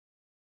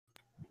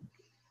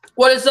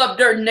What is up,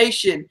 Nerd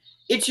Nation?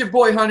 It's your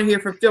boy Hunter here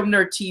from Film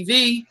Nerd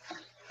TV,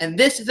 and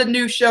this is a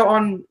new show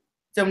on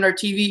Film Nerd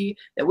TV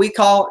that we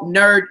call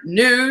Nerd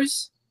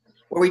News,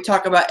 where we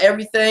talk about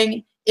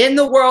everything in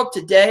the world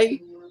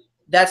today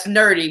that's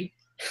nerdy.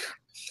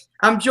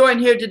 I'm joined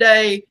here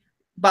today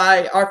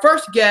by our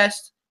first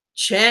guest,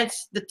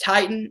 Chance the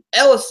Titan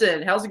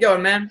Ellison. How's it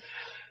going, man?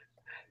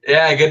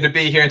 Yeah, good to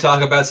be here and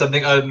talk about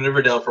something other than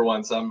Riverdale for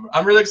once. I'm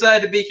really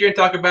excited to be here and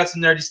talk about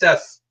some nerdy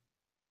stuff.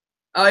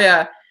 Oh,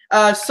 yeah.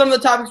 Some of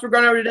the topics we're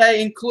going over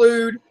today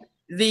include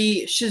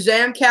the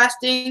Shazam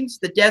castings,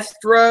 the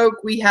Deathstroke,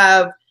 we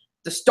have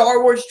the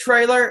Star Wars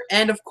trailer,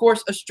 and, of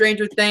course, a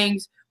Stranger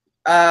Things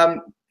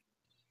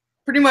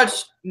pretty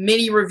much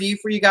mini review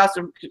for you guys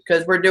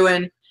because we're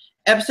doing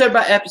episode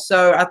by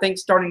episode, I think,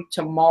 starting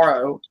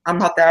tomorrow. I'm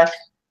about to ask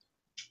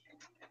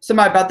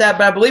somebody about that,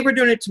 but I believe we're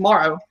doing it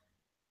tomorrow.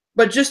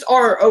 But just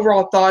our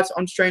overall thoughts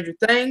on Stranger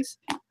Things.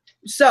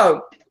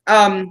 So,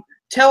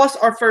 tell us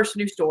our first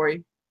news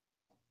story.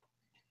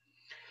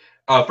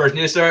 First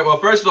news story. Well,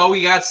 first of all,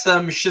 we got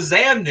some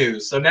Shazam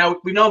news. So now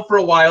we know for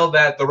a while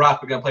that The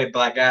Rock was going to play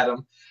Black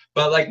Adam,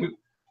 but like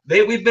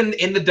we've been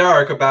in the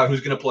dark about who's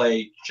going to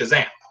play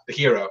Shazam, the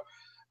hero.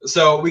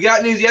 So we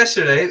got news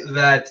yesterday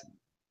that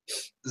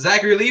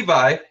Zachary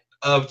Levi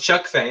of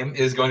Chuck fame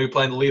is going to be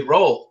playing the lead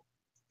role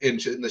in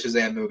the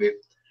Shazam movie.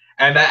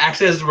 And that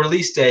actually has a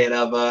release date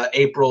of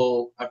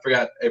April, I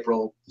forgot,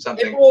 April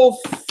something. April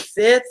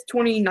 5th,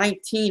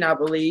 2019, I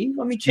believe.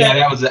 Let me check. Yeah,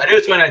 that was it. I knew it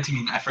was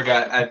 2019. I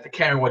forgot. I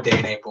can't remember what day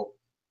in April.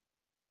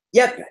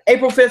 Yep,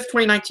 April 5th,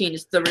 2019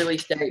 is the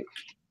release date.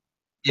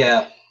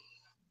 Yeah.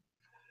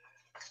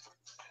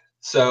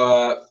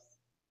 So,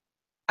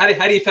 how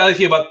do you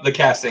feel about the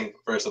casting,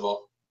 first of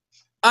all?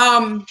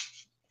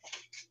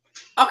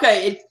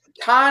 Okay, it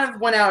kind of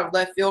went out of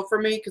left field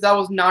for me because I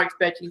was not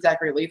expecting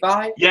Zachary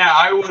Levi. Yeah,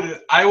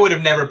 I would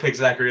have never picked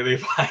Zachary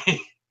Levi.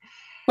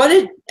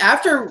 But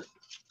after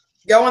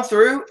going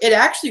through, it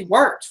actually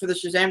worked for the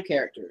Shazam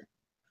character.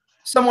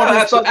 Someone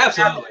who's supposed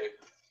to have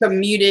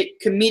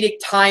comedic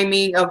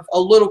timing of a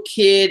little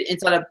kid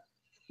inside a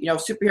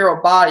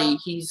superhero body.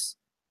 He's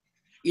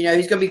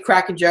gonna be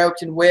cracking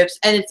jokes and whips,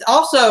 and it's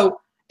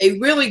also a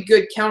really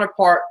good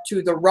counterpart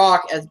to The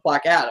Rock as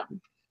Black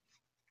Adam,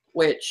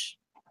 which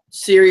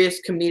serious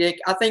comedic.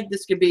 I think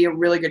this could be a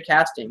really good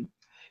casting.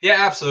 Yeah,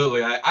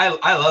 absolutely. I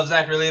love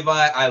Zachary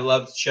Levi. I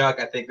love Chuck.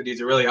 I think that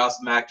he's a really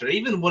awesome actor.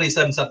 Even when he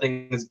said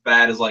something as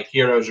bad as like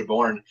Heroes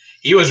Reborn,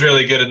 he was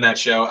really good in that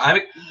show.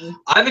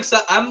 I'm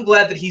excited. I'm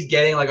glad that he's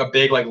getting like a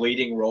big like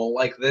leading role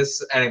like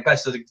this, and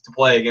especially to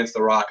play against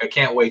The Rock. I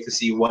can't wait to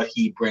see what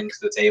he brings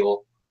to the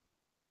table.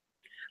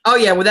 Oh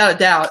yeah, without a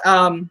doubt.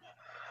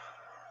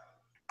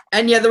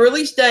 And yeah, the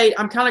release date.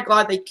 I'm kind of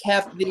glad they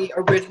kept the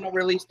original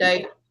release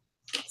date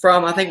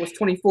from I think it was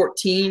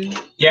 2014.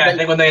 Yeah, I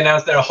think when they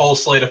announced their whole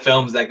slate of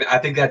films, like I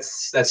think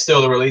that's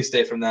still the release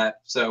date from that.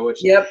 So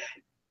yep.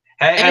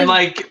 And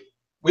like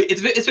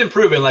it's been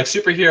proven like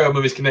superhero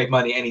movies can make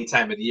money any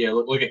time of the year.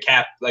 Look at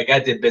Cap, like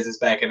that did business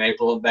back in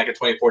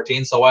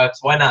 2014. So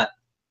why not?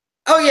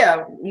 Oh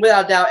yeah,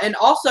 without doubt. And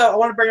also I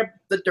want to bring up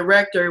the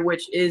director,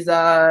 which is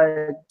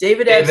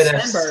David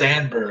S.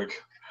 Sandberg.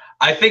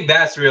 I think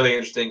that's really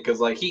interesting because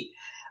like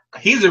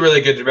he's a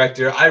really good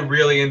director. I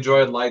really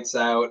enjoyed Lights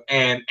Out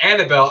and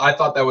Annabelle. I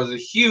thought that was a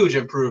huge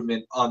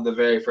improvement on the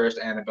very first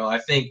Annabelle. I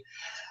think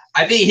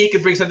he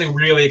could bring something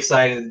really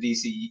exciting to the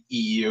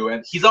DCEU,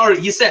 and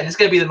he said it's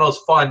going to be the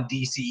most fun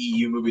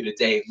DCEU movie to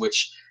date,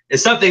 which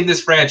is something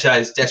this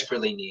franchise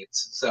desperately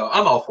needs. So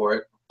I'm all for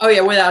it. Oh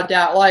yeah, without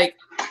doubt. Like,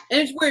 and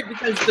it's weird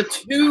because the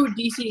two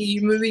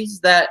DCEU movies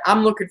that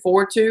I'm looking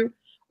forward to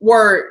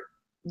were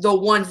the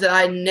ones that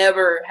I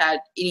never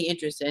had any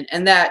interest in,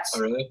 and that's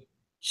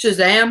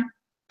Shazam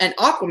and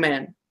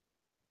Aquaman.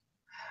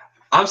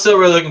 I'm still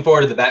really looking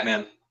forward to the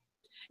Batman.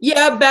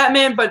 Yeah,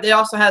 Batman, but it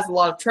also has a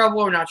lot of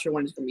trouble. We're not sure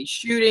when it's going to be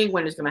shooting,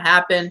 when it's going to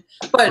happen.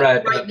 But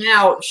right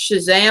now,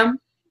 Shazam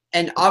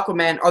and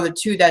Aquaman are the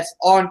two that's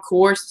on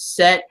course,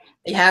 set.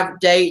 They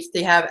have dates,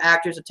 they have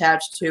actors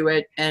attached to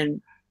it,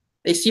 and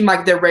they seem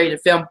like they're ready to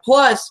film.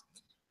 Plus,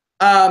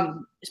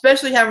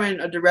 especially having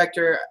a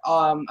director,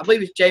 I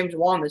believe it's James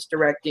Wan that's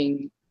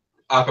directing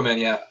Aquaman,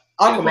 yeah.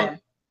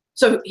 Aquaman.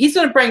 So he's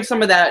going to bring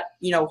some of that,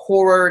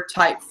 horror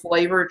type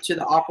flavor to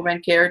the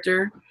Aquaman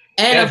character.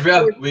 And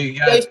yeah, we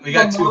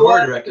got two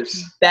horror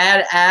directors.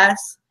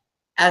 Badass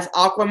as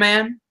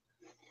Aquaman.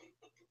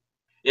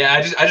 Yeah,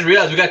 I just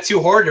realized we got two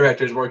horror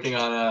directors working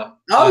on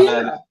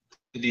the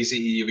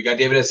DCEU. We got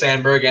David S.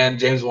 Sandberg and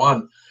James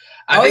Wan.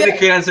 I think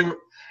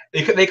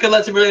they could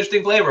let some really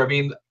interesting flavor. I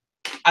mean,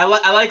 I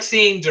like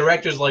seeing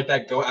directors like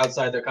that go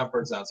outside their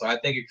comfort zone. So I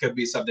think it could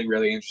be something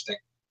really interesting.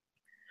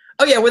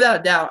 Oh yeah, without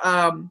a doubt.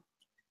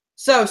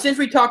 So since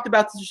we talked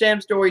about the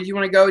Shazam story, do you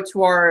want to go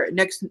to our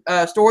next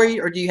story,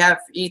 or do you have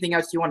anything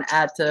else you want to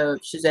add to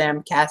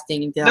Shazam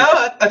casting?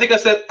 No, I think I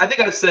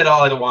said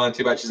all I wanted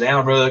to about Shazam.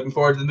 I'm really looking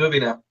forward to the movie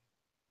now.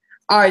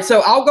 All right,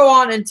 so I'll go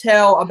on and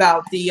tell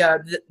about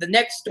the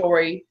next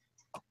story,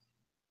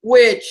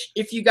 which,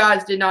 if you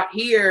guys did not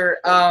hear,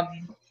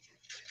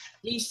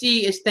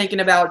 DC is thinking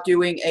about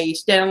doing a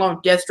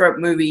standalone Deathstroke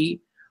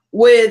movie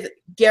with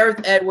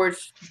Gareth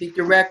Edwards, the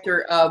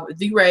director of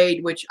The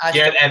Raid, which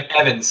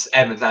Evans,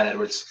 not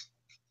Edwards.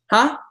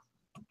 Huh?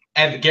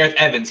 Gareth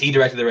Evans, he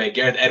directed The Raid.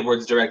 Gareth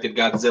Edwards directed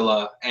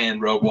Godzilla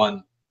and Rogue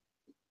One.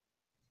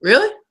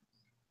 Really?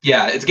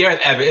 Yeah, it's Gareth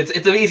Evans.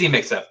 It's an easy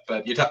mix-up,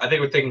 but I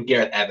think we're thinking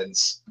Gareth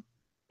Evans.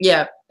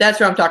 Yeah, that's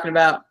what I'm talking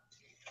about.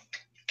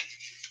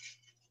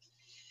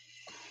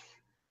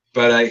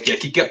 But yeah,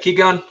 keep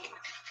going.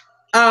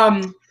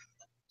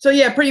 So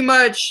yeah, pretty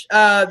much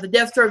the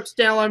Deathstroke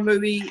standalone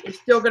movie is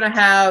still gonna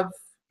have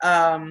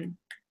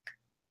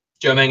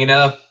Joe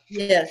Manganiello.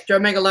 Yes, Joe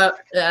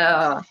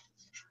Manganiello.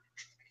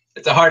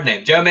 It's a hard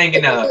name, Joe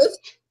Manganiello.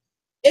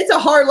 It's a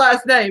hard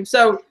last name.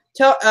 So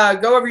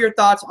go over your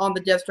thoughts on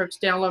the Deathstroke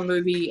standalone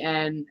movie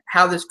and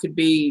how this could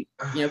be.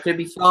 You know, could it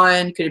be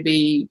fun? Could it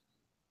be?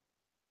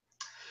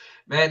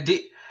 Man,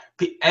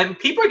 and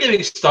people are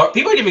giving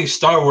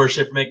Star Wars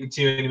shit for making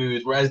too many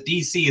movies, whereas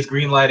DC is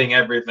greenlighting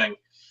everything.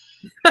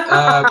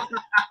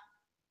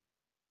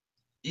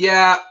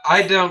 Yeah,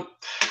 I don't.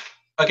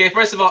 Okay,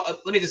 first of all,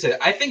 let me just say,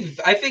 I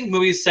think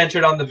movies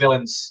centered on the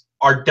villains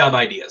are dumb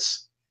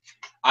ideas.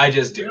 I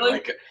just do,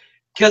 really?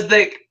 Because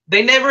they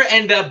never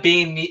end up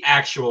being the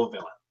actual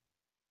villain.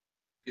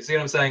 You see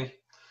what I'm saying?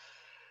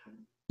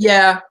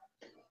 Yeah.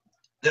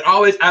 They're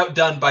always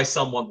outdone by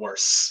someone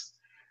worse.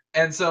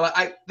 And so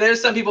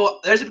there's some people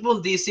in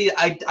DC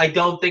I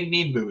don't think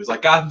need movies.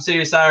 Like Gotham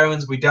City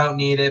Sirens, we don't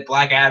need it.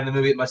 Black Adam, the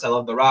movie, much I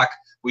love The Rock,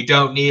 we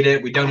don't need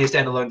it. We don't need a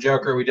standalone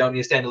Joker. We don't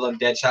need a standalone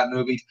Deadshot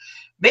movie.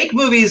 Make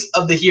movies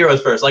of the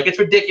heroes first. Like, it's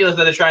ridiculous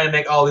that they're trying to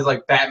make all these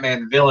like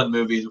Batman villain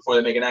movies before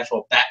they make an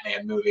actual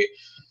Batman movie.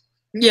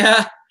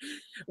 Yeah.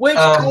 Which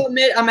I'll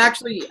admit, I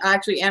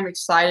actually am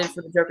excited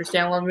for the Joker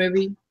standalone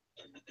movie.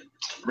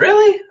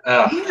 Really?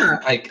 Yeah.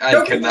 I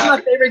Joker's one of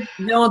my favorite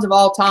villains of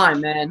all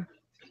time, man.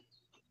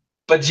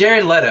 But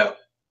Jared Leto.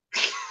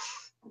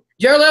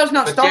 Jared Leto's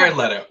not starring Jared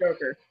Leto.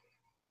 Joker.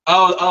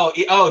 Oh,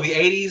 the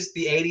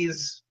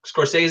 '80s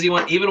Scorsese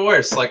one, even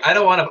worse. Like, I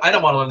don't want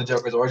to learn the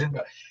Joker's origin,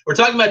 but we're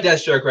talking about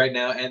Deathstroke right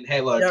now. And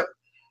hey, look, yep.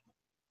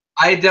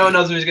 I don't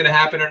know if it's gonna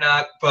happen or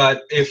not,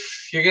 but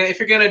if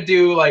you're gonna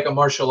do like a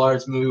martial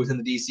arts movie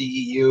within the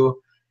DCEU,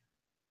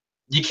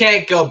 you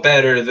can't go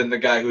better than the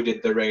guy who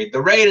did The Raid.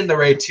 The Raid and The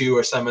Raid 2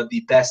 are some of the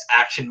best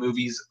action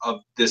movies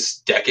of this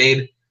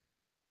decade.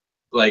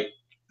 Like,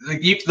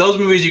 those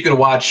movies you can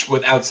watch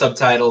without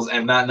subtitles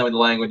and not knowing the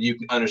language, you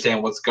can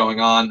understand what's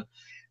going on.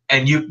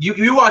 And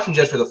you watch him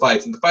just for the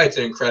fights, and the fights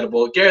are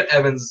incredible. Gareth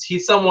Evans,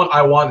 he's someone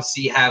I want to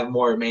see have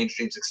more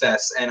mainstream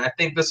success, and I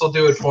think this will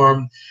do it for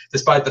him,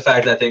 despite the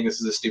fact that I think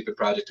this is a stupid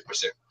project to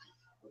pursue.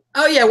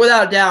 Oh, yeah,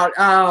 without a doubt.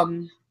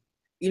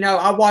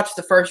 I watched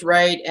the first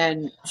Raid,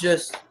 and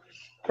just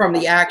from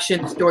the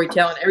action, the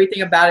storytelling,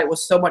 everything about it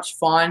was so much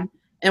fun,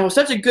 and it was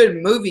such a good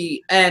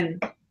movie,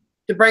 and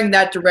to bring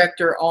that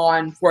director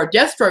on for a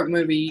Deathstroke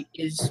movie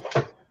is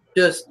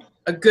just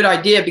a good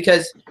idea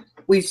because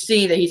we've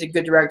seen that he's a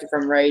good director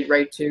from Raid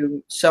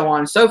 2, so on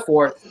and so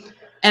forth.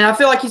 And I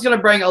feel like he's going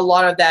to bring a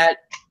lot of that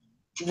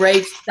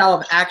Raid style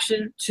of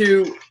action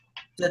to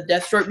the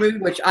Deathstroke movie,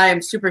 which I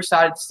am super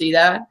excited to see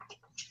that.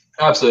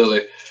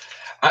 Absolutely.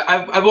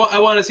 I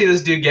want to see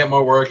this dude get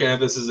more work, and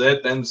if this is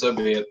it, then so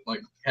be it.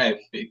 Like,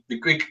 hey,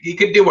 he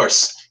could do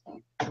worse.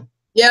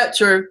 Yeah,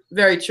 true.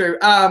 Very true.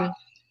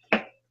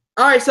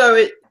 All right,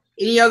 so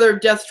any other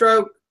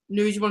Deathstroke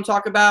news you want to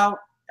talk about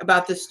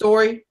this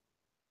story?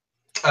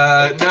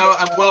 No.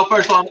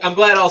 First of all, I'm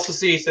glad also to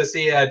see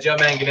Joe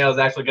Manganiello is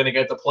actually going to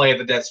get to play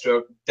the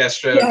Deathstroke.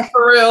 Yeah,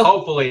 for real.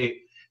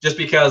 Hopefully, just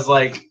because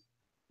like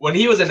when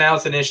he was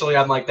announced initially,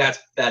 I'm like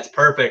that's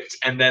perfect,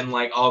 and then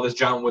like all this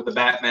drama with the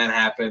Batman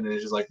happened, and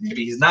it's just like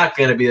maybe he's not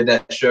going to be the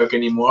Deathstroke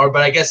anymore,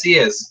 but I guess he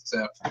is.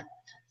 So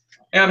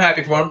yeah, I'm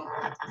happy for him.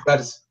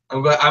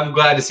 I'm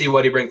glad to see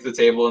what he brings to the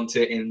table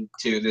into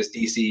this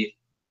DC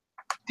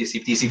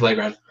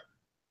playground.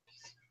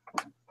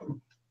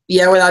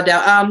 Yeah, without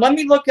doubt. Let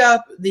me look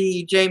up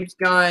the James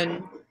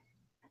Gunn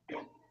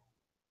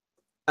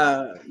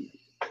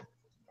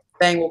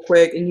thing real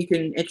quick, and you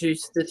can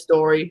introduce this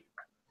story.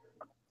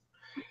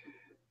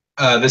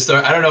 This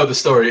story, I don't know what the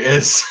story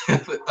is.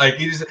 Like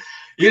you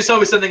just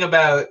told me something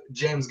about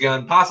James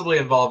Gunn possibly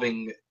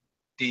involving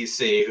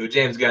DC, who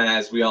James Gunn,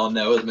 as we all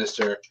know, is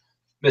Mr.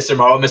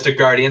 Marvel, Mr.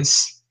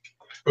 Guardians,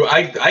 who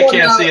I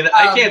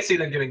can't see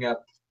them giving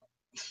up.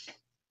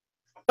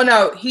 Oh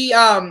no,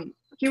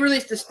 he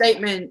released a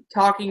statement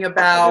talking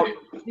about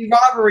the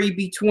rivalry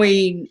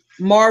between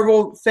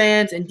Marvel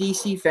fans and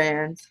DC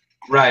fans.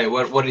 Right.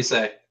 What did he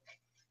say?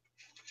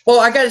 Well,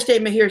 I got a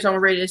statement here, so I'm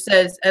going to read it. It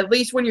says, at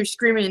least when you're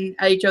screaming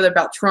at each other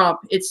about Trump,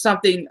 it's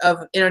something of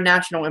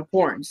international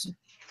importance.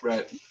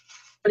 Right.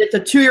 But it's a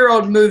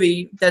 2-year-old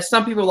movie that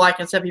some people like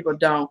and some people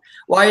don't.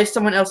 Why is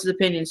someone else's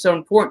opinion so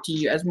important to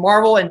you? As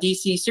Marvel and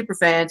DC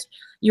superfans,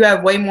 you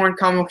have way more in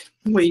common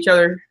with each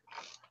other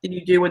than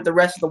you do with the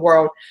rest of the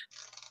world.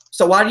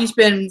 So why do you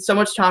spend so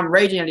much time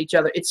raging at each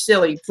other? It's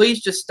silly.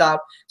 Please just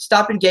stop.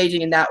 Stop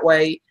engaging in that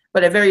way.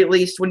 But at very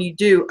least, when you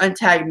do,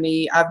 untag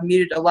me. I've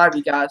muted a lot of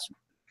you guys.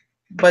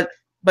 but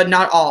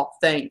not all.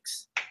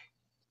 Thanks.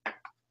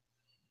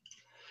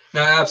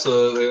 No,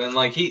 absolutely, and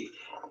like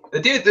the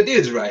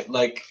dude's right.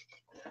 Like,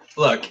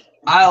 look,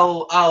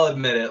 I'll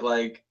admit it.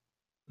 Like,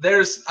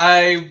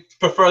 I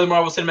prefer the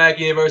Marvel Cinematic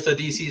Universe to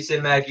DC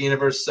Cinematic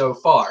Universe so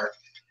far.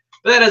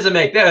 But that doesn't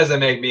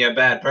make me a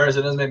bad person.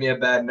 It doesn't make me a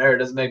bad nerd. It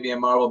doesn't make me a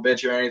Marvel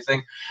bitch or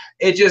anything.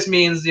 It just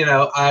means,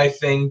 I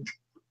think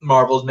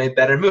Marvel's made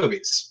better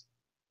movies.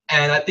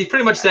 And I think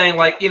pretty much saying,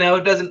 like, it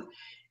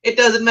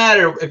doesn't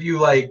matter if you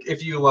like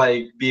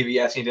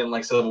BVS and you didn't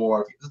like Civil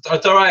War.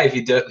 It's all right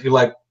if you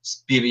like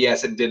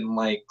BVS and didn't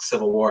like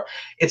Civil War.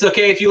 It's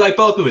okay if you like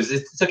both movies.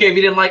 It's okay if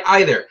you didn't like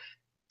either,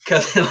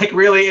 because like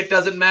really it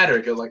doesn't matter.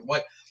 Because like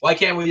why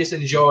can't we just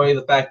enjoy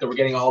the fact that we're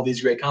getting all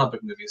these great comic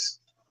book movies?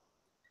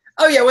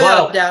 Oh yeah,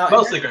 without doubt.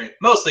 Mostly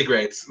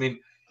great. I mean,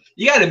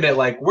 you gotta admit,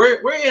 like we're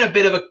in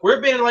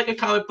a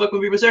comic book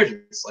movie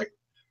resurgence. Like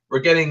we're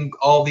getting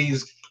all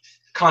these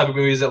comic book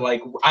movies that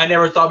like I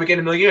never thought we'd get in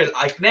a million years.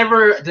 I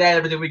ever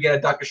think we'd get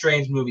a Doctor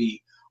Strange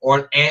movie or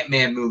an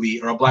Ant-Man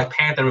movie or a Black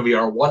Panther movie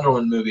or a Wonder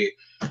Woman movie.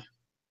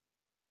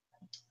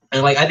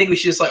 And like I think we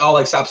should just like all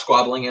like stop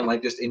squabbling and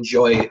like just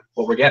enjoy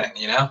what we're getting,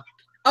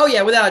 Oh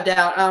yeah, without a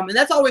doubt. And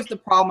that's always the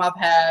problem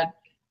I've had.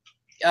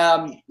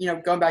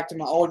 Going back to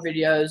my old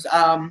videos,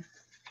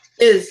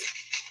 is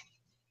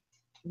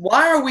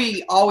why are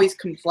we always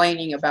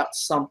complaining about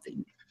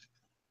something?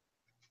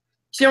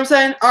 See what I'm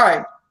saying? All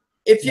right.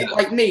 If you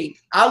like me,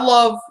 I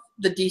love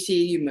the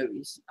DCU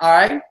movies. All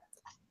right.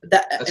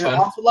 And I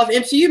also love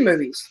MCU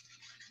movies.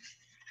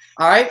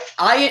 All right.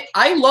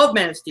 I love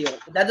Man of Steel,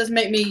 but that doesn't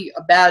make me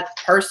a bad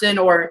person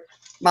or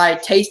my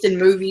taste in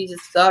movies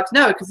sucks.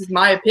 No, because it's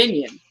my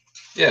opinion.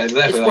 Yeah,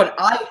 exactly. It's what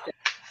I think.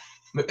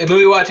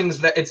 Movie watching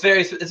is it's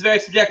very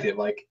subjective.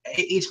 Like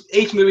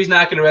each movie's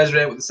not going to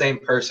resonate with the same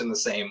person the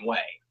same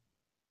way.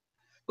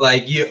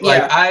 Like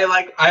I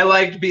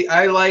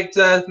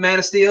liked Man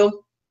of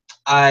Steel.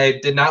 I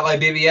did not like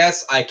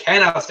BVS. I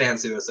cannot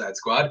stand Suicide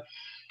Squad.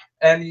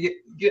 And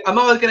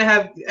everyone's gonna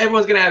have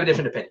a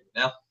different opinion,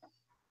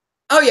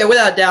 Oh yeah,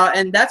 without doubt,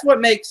 and that's what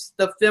makes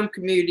the film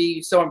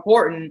community so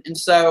important and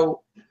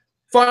so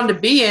fun to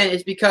be in.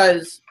 Is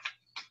because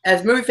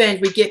as movie fans,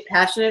 we get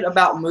passionate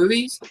about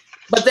movies.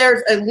 But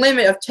there's a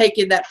limit of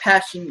taking that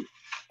passion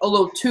a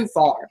little too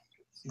far.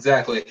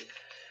 Exactly.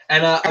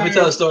 And I'm gonna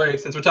tell a story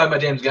since we're talking about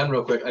James Gunn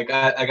real quick. I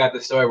got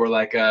this story where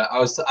like I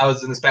was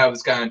in this spat with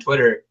this guy on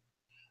Twitter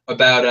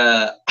about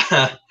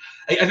I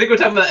think we're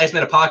talking about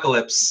X-Men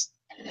Apocalypse,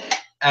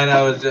 and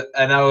I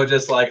was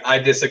just like I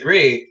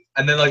disagree,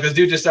 and then like this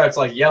dude just starts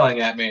like yelling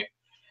at me,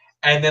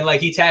 and then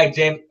like he tagged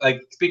James, like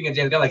speaking of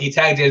James Gunn, like he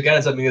tagged James Gunn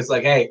in something that's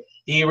like, hey,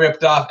 he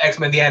ripped off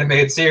X-Men the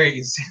animated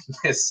series in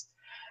this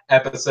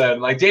episode.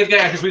 Like James Gunn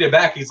actually tweeted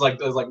back, I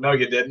was like, no,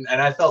 you didn't,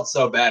 and I felt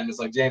so bad. And it's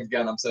like, James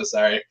Gunn, I'm so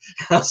sorry.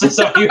 I'm so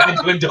sorry you had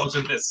to indulge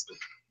in this.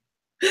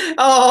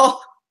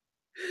 Oh,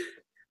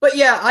 but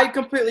yeah, I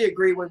completely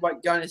agree with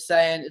what Gunn is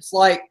saying. It's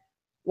like,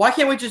 why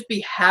can't we just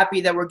be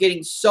happy that we're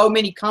getting so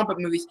many comic book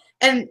movies?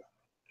 And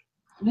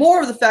more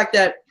of the fact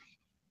that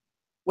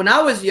when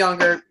I was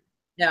younger,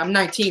 yeah, I'm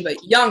 19, but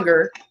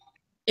younger,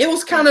 it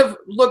was kind of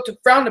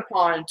frowned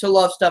upon to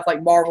love stuff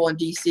like Marvel and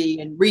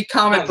DC and read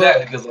comic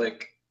books. Because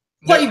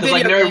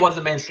nerd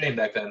wasn't mainstream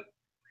back then.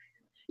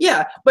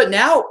 Yeah, but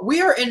now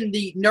we are in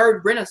the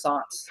nerd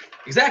renaissance.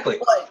 Exactly.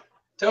 Like,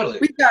 totally.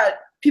 We've got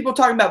people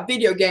talking about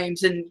video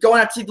games and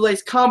going out to see the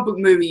latest comic book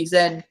movies,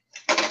 and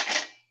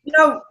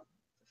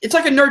it's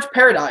like a nerd's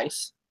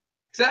paradise.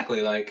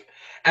 Exactly. Like,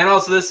 and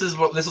also this is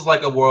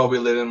like a world we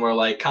live in where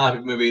like comic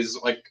book movies,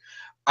 like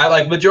I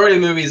like majority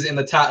of movies in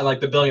the top, like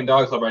the $1 billion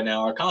club right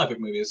now are comic book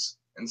movies,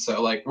 and so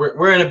like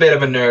we're in a bit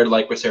of a nerd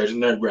like resurgence,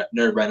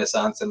 nerd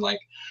renaissance, and like.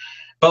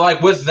 But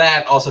like with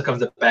that also comes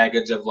the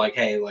baggage of like,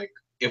 hey, like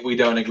if we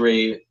don't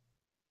agree,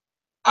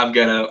 I'm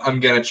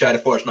gonna try to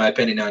force my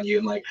opinion on you,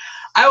 and like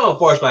I won't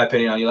force my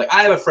opinion on you. Like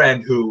I have a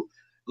friend who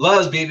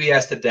loves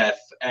BVS to death,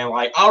 and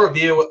like I'm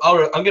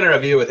gonna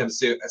review with him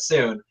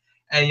soon,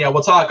 and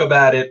we'll talk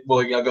about it.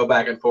 We'll go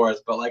back and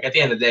forth, but like at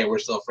the end of the day, we're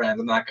still friends.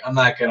 I'm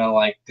not gonna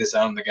like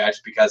disown the guy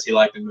just because he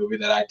liked a movie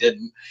that I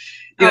didn't.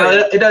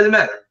 It doesn't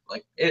matter.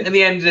 Like in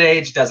the end of the day,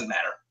 it just doesn't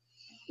matter.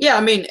 Yeah,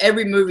 I mean,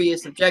 every movie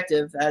is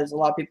subjective, as a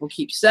lot of people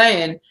keep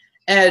saying.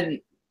 And,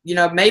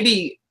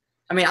 maybe,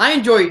 I mean, I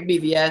enjoyed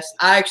BVS.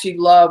 I actually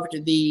loved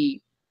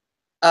the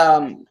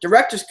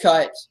director's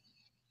cut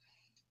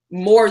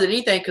more than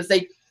anything because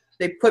they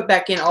put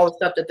back in all the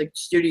stuff that the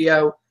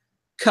studio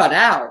cut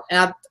out.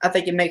 And I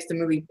think it makes the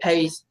movie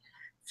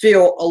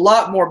feel a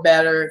lot more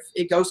better.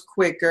 It goes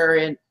quicker.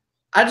 And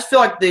I just feel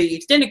like the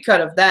extended cut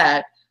of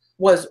that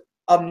was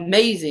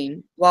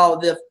amazing, while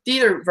the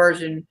theater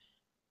version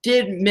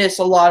did miss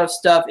a lot of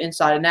stuff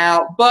inside and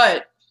out,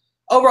 but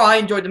overall I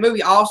enjoyed the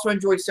movie. I also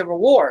enjoyed Civil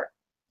War.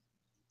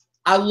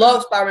 I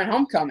love Spider-Man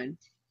Homecoming.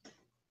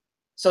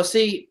 So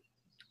see,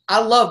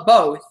 I love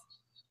both.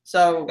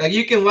 So like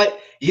you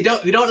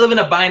don't live in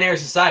a binary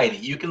society.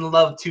 You can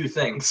love two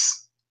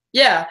things.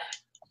 Yeah.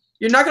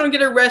 You're not gonna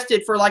get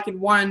arrested for liking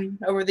one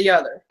over the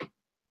other.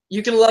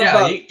 You can love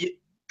both.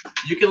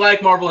 You can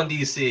like Marvel and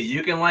DC.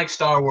 You can like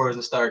Star Wars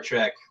and Star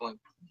Trek.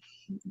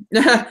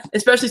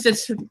 Especially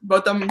since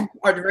both of them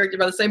are directed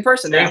by the same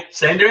person.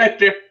 Same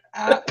director.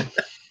 But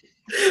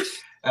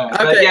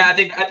yeah, I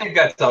think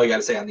that's all you got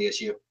to say on the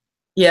issue.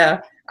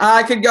 Yeah,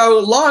 I could go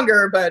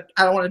longer, but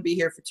I don't want to be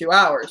here for 2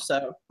 hours.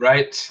 So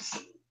right.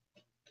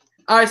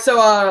 All right.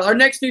 So our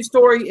next news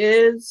story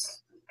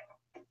is.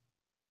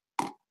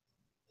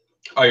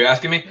 Oh, you're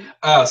asking me?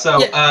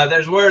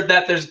 There's word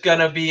that there's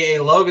gonna be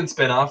a Logan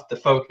spinoff to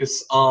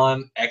focus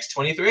on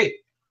X-23.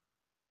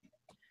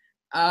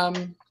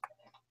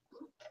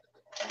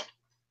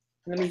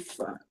 Let me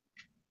find.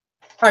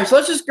 All right, so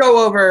let's just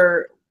go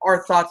over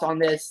our thoughts on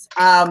this.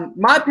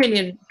 My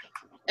opinion,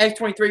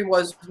 X-23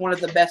 was one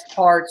of the best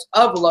parts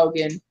of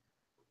Logan,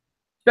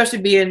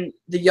 especially being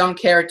the young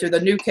character, the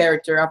new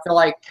character. I feel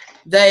like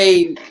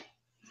they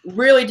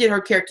really did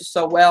her character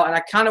so well, and I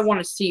kind of want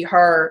to see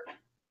her,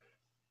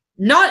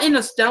 not in a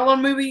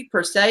standalone movie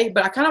per se,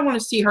 but I kind of want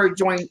to see her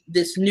join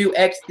this new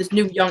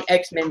young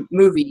X-Men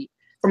movie,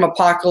 from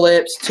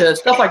Apocalypse to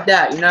stuff like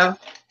that, you know?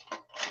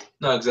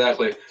 No,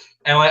 exactly.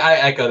 And I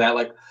echo that.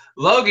 Like,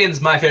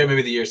 Logan's my favorite movie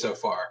of the year so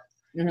far.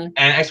 Mm-hmm.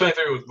 And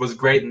X-23 was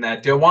great in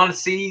that. Do I want to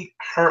see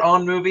her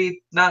own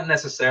movie? Not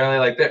necessarily.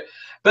 Like,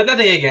 but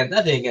nothing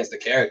against the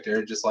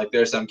character. Just like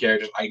there's some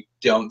characters I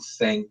don't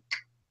think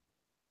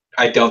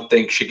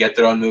should get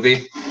their own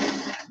movie.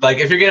 Like,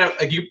 if you're gonna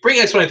you bring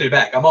X-23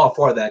 back, I'm all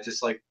for that.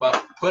 Just like,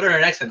 well, put her in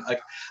an X-Men. Like,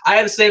 I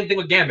had the same thing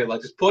with Gambit. Like,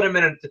 just put them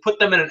in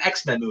an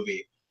X-Men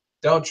movie.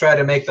 Don't try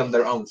to make them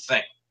their own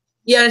thing.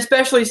 Yeah,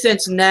 especially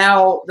since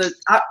now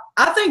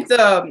I think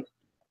the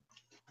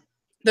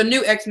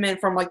new X-Men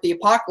from like the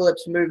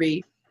Apocalypse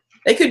movie,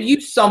 they could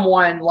use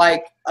someone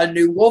like a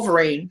new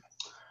Wolverine.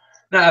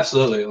 No,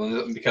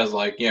 absolutely, because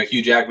like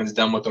Hugh Jackman's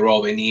done with the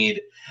role. They need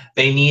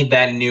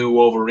that new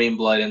Wolverine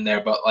blood in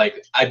there. But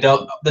like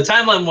the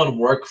timeline wouldn't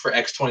work for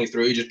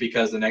X-23 just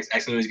because the next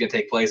X-Men movie is gonna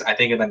take place I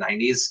think in the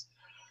 90s.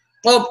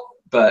 Well,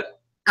 but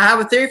I have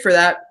a theory for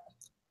that.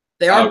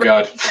 They are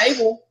bringing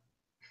Cable.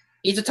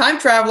 He's a time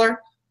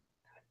traveler.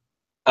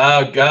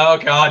 Oh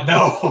God,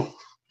 no.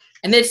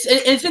 And it's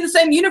in the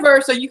same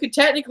universe, so you could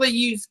technically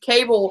use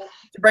Cable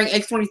to bring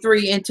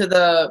X-23 into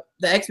the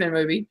X-Men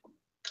movie.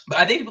 But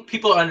I think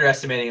people are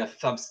underestimating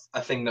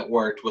a thing that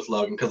worked with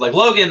Logan, because like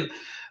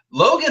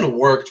Logan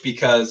worked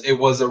because it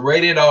was a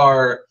rated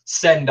R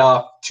send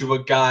off to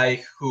a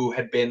guy who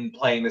had been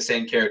playing the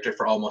same character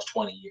for almost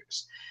 20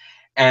 years,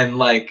 and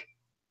like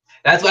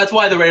that's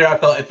why the rated R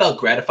felt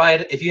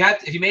gratified. If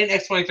you made an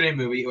X-23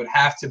 movie, it would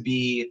have to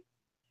be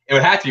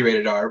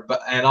rated R,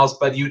 but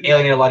you'd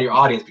alienate a lot of your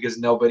audience because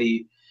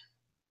nobody,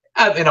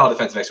 in all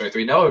defense of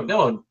X-23, no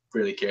one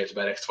really cares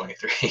about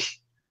X-23.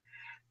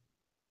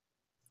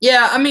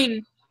 Yeah, I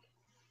mean,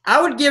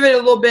 I would give it a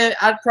little bit.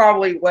 I'd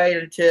probably wait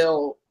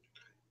until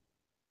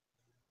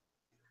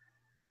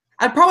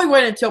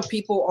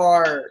people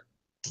are,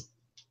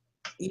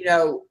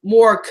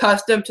 more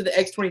accustomed to the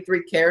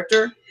X-23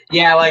 character.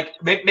 Yeah, like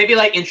maybe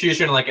like introduce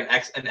her in like an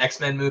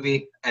X-Men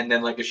movie, and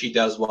then like if she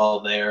does well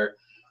there.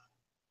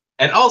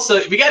 And also,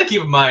 we got to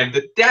keep in mind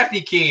that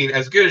Daphne Keane,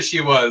 as good as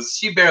she was,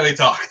 she barely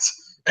talked.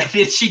 I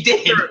mean, she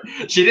did. Sure.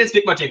 She didn't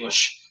speak much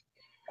English.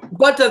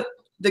 But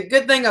the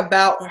good thing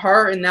about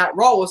her in that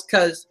role was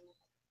because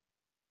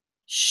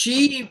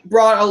she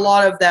brought a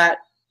lot of that,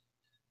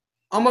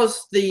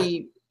 almost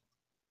the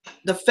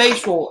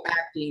facial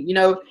acting.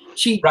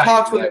 She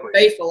talks with her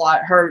face a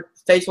lot, her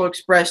facial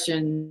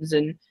expressions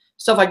and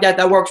stuff like that.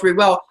 That works really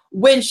well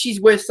when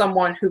she's with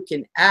someone who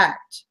can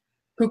act.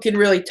 Who can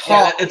really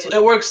talk. Yeah,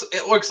 it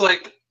works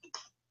like,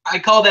 I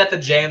call that the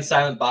Jay and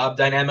Silent Bob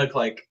dynamic.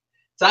 Like,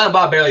 Silent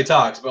Bob barely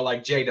talks, but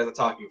like Jay does the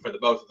talking for the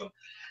both of them.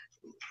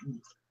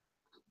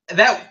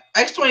 That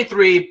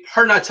X-23,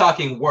 her not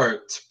talking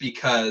worked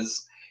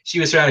because she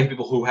was surrounding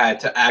people who had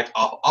to act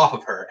off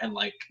of her and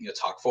like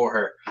talk for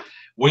her.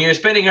 When you're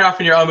spinning her off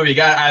in your own movie, you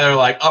gotta either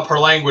like up her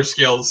language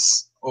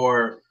skills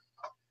or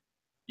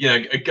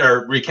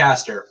or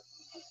recast her.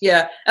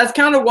 Yeah, that's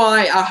kind of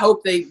why I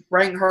hope they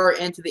bring her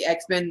into the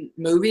X-Men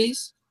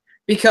movies,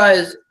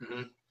 because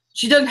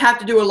she doesn't have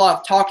to do a lot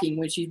of talking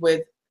when she's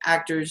with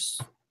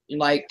actors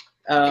like.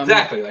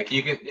 Exactly, like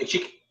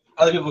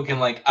other people can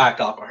like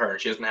act off of her.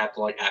 She doesn't have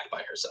to like act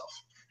by herself.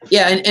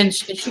 Yeah, and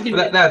she can.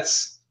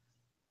 That's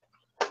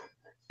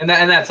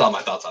all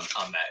my thoughts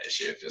on that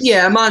issue.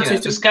 Just, mine too.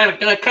 Just kind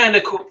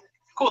of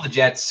cool the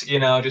Jets.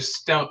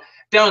 Just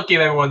don't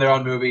give everyone their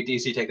own movie.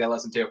 DC, take that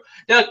lesson too.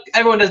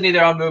 Everyone doesn't need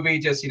their own movie.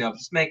 Just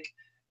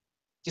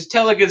just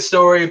tell a good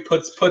story.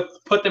 Put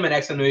them in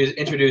X-Men movies.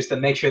 Introduce them.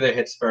 Make sure they're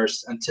hits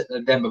first.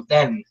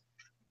 Then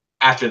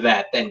after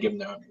that, then give them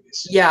their own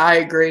movies. Yeah, I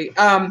agree.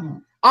 All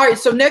right.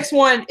 So next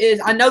one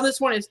is, I know this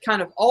one is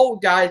kind of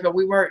old, guys, but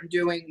we weren't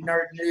doing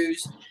nerd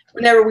news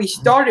whenever we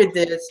started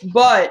this.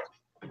 But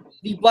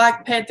the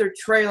Black Panther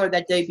trailer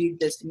that debuted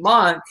this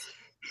month,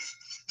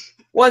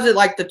 was it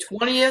like the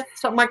 20th,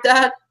 something like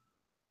that?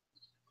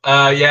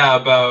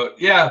 About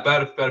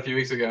a few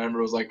weeks ago. I remember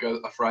it was like a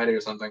Friday or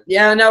something.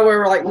 Yeah, I know we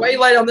were like way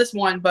late on this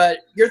one, but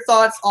your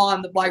thoughts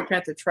on the Black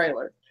Panther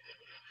trailer?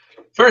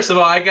 First of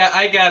all, I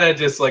gotta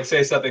just like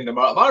say something to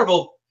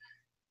Marvel.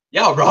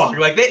 Y'all wrong.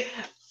 Like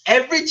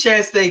every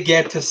chance they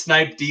get to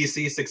snipe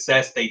DC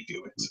success, they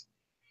do it.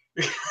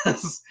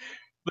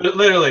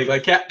 Literally,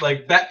 like that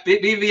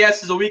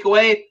BVS is a week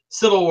away.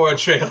 Civil War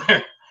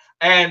trailer,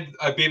 and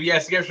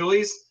BVS gets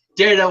released.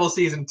 Daredevil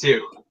season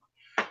 2.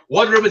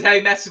 Wonder Woman is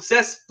having massive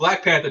success.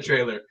 Black Panther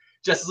trailer.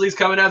 Justice League's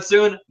coming out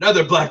soon.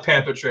 Another Black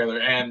Panther trailer.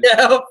 And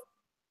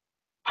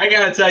I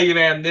gotta tell you,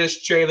 man,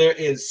 this trailer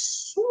is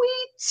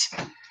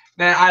sweet.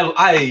 Man,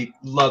 I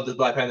love this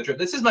Black Panther trailer.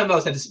 This is my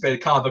most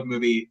anticipated comic book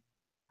movie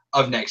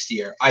of next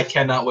year. I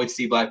cannot wait to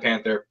see Black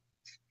Panther.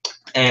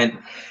 And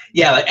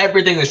yeah, like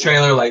everything in this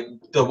trailer, like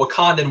the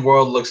Wakandan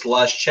world looks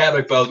lush.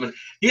 Chadwick Boseman,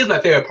 he is my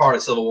favorite part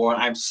of Civil War.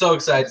 I'm so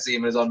excited to see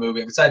him in his own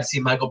movie. I'm excited to see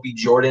Michael B.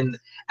 Jordan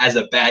as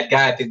a bad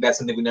guy. I think that's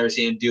something we've never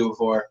seen him do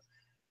before.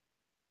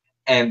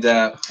 And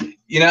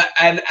you know,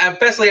 and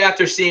especially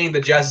after seeing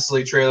the Justice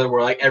League trailer,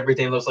 where like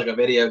everything looks like a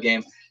video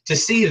game, to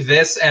see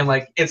this and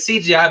like it's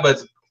CGI,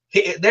 but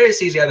there is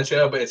CGI in the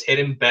trailer, but it's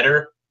hidden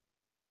better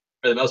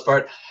for the most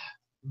part.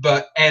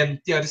 But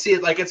and you know, to see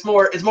it like it's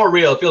more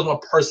real, it feels more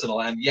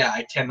personal, and yeah,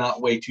 I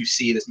cannot wait to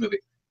see this movie.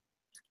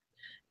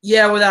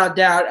 Yeah, without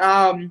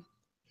doubt.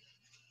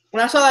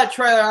 When I saw that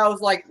trailer, I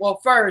was like, well,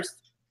 first,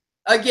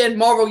 again,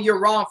 Marvel, you're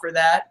wrong for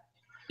that,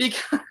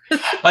 because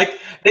like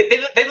they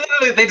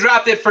literally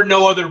dropped it for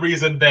no other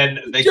reason than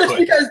they just could.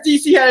 Because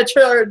DC had a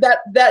trailer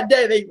that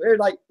day, they were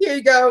like, here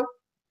you go.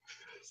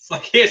 It's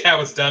like, here's how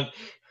it's done.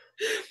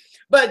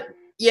 But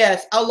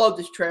yes, I love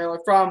this trailer.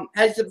 From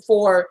as I said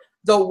before,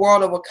 the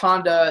world of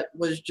Wakanda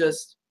was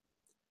just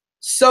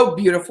so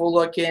beautiful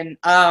looking.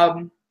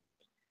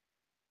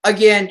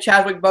 Again,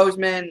 Chadwick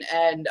Boseman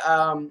and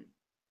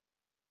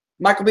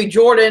Michael B.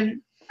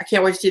 Jordan. I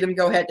can't wait to see them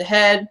go head to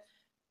head.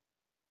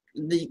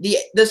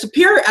 The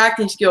superior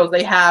acting skills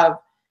they have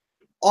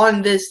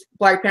on this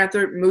Black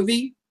Panther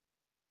movie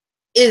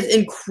is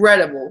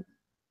incredible.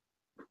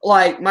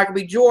 Like Michael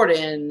B.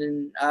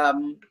 Jordan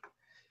and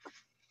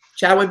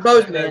Chadwick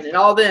Boseman and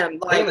all them.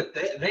 Like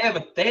they have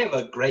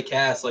a great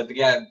cast. Like they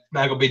got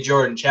Michael B.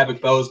 Jordan,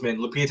 Chadwick Boseman,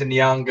 Lupita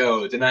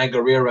Nyong'o, Danai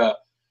Gurira,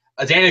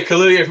 Daniel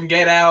Kaluuya from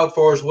Get Out,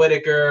 Forrest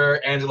Whitaker,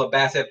 Angela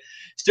Bassett,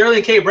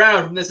 Sterling K.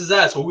 Brown from This Is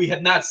Us, who we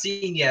have not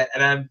seen yet,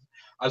 and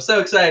I'm so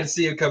excited to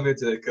see him come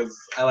into it because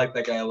I like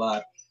that guy a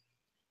lot.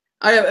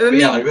 I mean,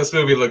 yeah, like this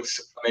movie looks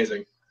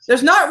amazing.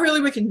 There's not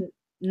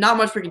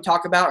much we can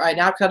talk about right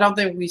now because I don't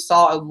think we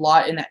saw a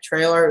lot in that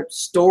trailer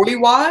story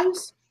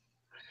wise.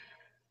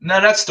 No,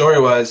 not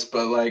story-wise,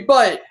 but like...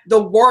 But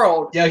the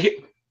world, yeah,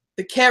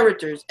 the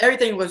characters,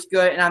 everything looks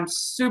good, and I'm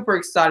super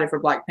excited for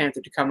Black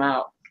Panther to come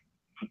out.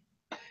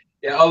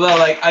 Yeah, although,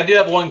 like, I do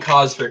have one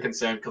cause for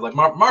concern, because, like,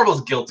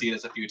 Marvel's guilty of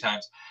this a few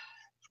times.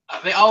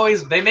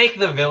 They make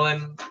the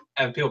villain,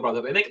 and people brought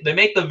up, they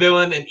make the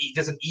villain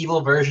just an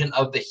evil version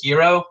of the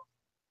hero,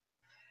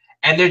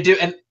 and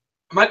and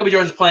Michael B.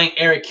 Jordan's playing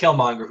Eric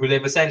Killmonger, who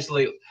they've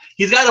essentially...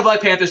 He's got a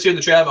Black Panther suit in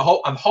the trailer.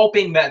 I'm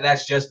hoping that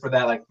that's just for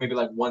that, like maybe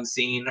like one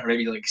scene, or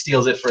maybe like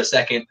steals it for a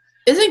second.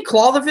 Isn't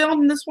Claw the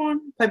villain in this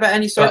one, played by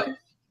Andy Serkis?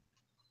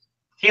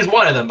 He's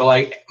one of them, but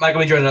like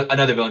Michael B. Jordan,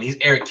 another villain. He's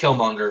Eric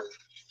Killmonger,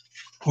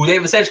 who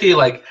they've essentially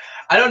like.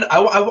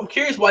 I'm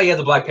curious why he has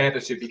a Black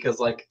Panther suit because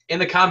like in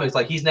the comics,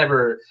 like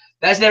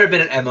that's never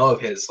been an MO of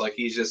his. Like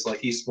he's just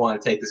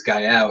wanted to take this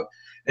guy out.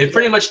 It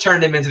pretty much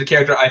turned him into the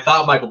character I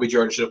thought Michael B.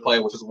 Jordan should have played,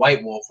 which was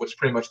White Wolf, which is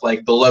pretty much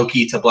like the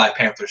Loki to Black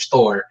Panther's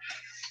Thor.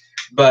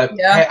 But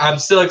yeah. Hey, I'm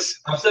still excited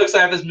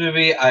for this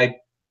movie. I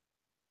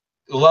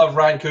love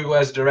Ryan Coogler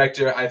as a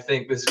director. I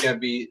think this is going to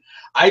be.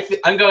 I've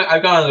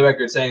gone on the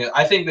record saying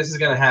I think this is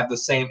going to have the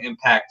same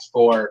impact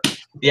for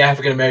the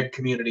African American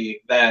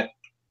community that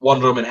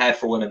Wonder Woman had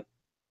for women.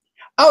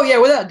 Oh yeah,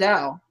 without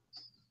doubt.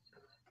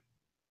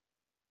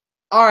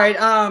 All right.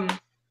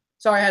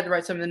 Sorry, I had to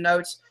write some of the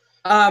notes.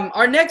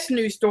 Our next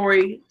news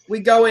story,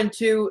 we go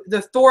into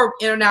the Thor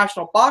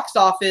International box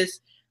office,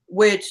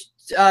 which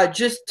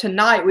just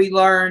tonight we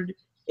learned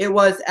it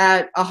was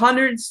at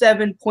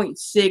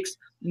 $107.6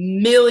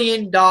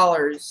 million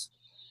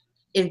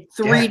in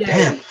 3 days.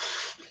 Damn.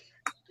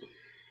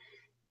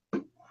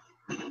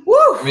 Woo!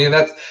 I mean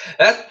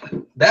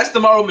that's the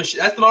Marvel machine.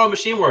 That's the Marvel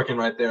machine working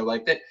right there.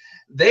 Like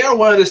they are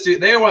one of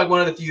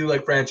the few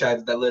like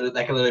franchises that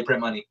can literally print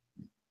money.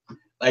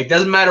 Like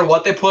doesn't matter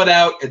what they put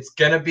out, it's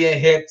gonna be a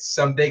hit.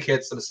 Some big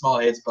hits, some small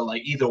hits, but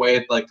like either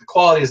way, like the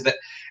quality is that.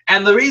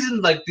 And the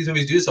reason like these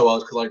movies do so well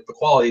is because like the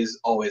quality is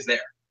always there.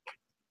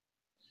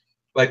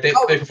 Like they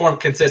perform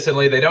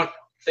consistently. They don't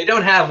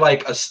have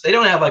like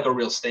a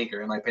real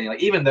stinker in my opinion.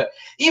 Like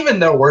even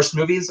their worst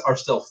movies are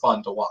still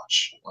fun to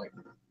watch. Like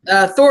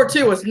Thor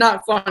 2 was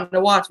not fun to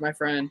watch, my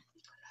friend.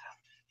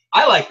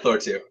 I like Thor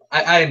 2.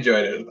 I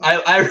enjoyed it.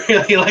 I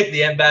really like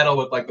the end battle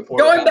with like the poor.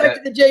 Going back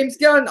to the James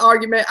Gunn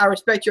argument, I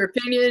respect your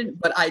opinion,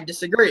 but I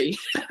disagree.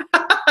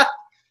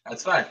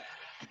 That's fine.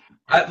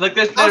 Like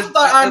there's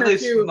at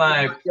least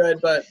my good,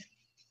 but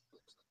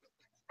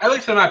at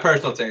least for my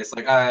personal taste,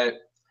 like I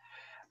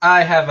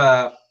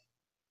have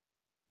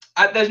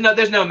there's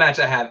no match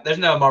there's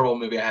no Marvel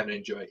movie I haven't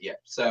enjoyed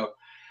yet. So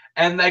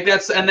and like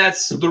that's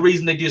the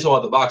reason they do so well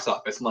at the box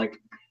office. And like,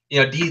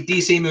 you know,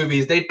 DC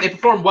movies, they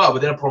perform well, but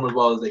they don't perform as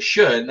well as they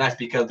should, and that's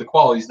because the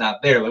quality's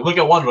not there. Like, look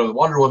at Wonder Woman.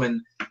 Wonder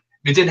Woman,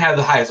 it didn't have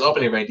the highest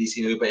opening rate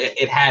DC movie, but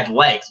it had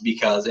legs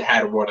because it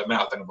had word of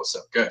mouth and it was so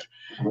good.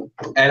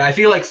 And I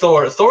feel like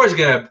Thor's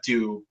gonna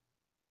do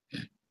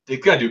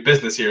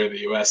business here in the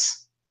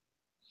U.S.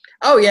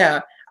 Oh yeah,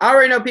 I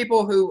already know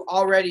people who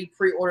already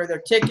pre-order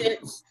their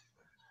tickets.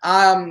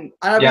 I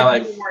know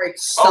people who are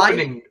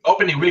excited.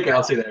 Opening weekend,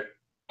 I'll see there.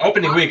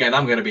 Opening weekend,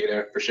 I'm gonna be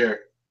there for sure.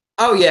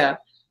 Oh yeah,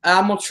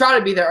 I'm gonna try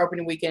to be there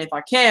opening weekend if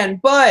I can.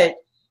 But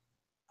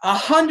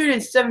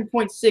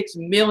 107.6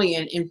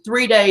 million in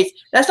 3 days.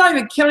 That's not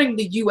even counting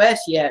the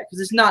U.S. yet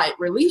because it's not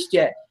released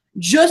yet.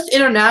 Just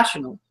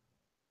international.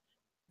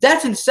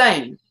 That's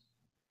insane.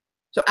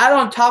 So add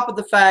on top of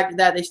the fact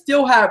that they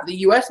still have the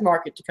U.S.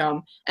 market to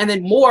come, and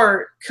then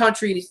more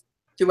countries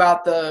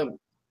throughout the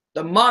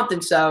month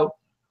and so.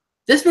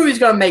 This movie is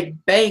going to make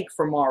bank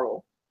for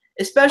Marvel,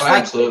 especially. Oh,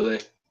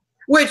 absolutely.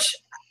 Which,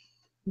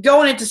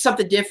 going into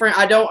something different,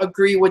 I don't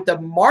agree with the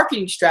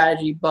marketing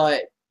strategy,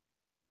 but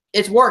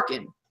it's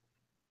working.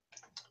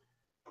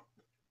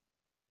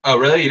 Oh,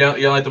 really? You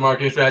don't like the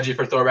marketing strategy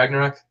for Thor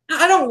Ragnarok?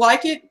 I don't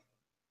like it.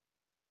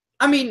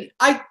 I mean,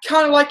 I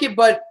kind of like it,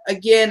 but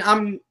again,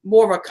 I'm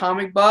more of a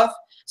comic buff.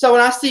 So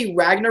when I see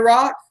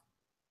Ragnarok,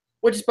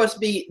 which is supposed to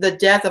be the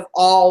death of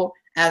all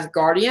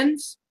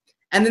Asgardians,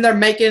 and then they're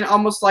making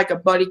almost like a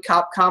buddy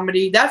cop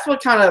comedy. That's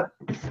what kind of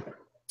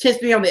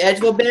tips me on the edge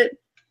a little bit.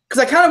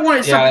 Because I kind of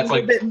wanted something a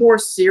little bit more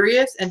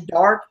serious and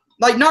dark.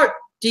 Like, not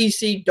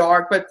DC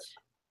dark, but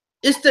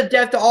it's the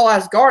death to all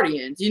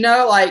Asgardians. You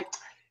know? Like,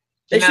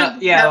 they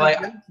should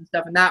have some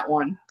stuff in that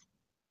one.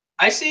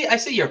 I see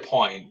your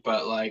point,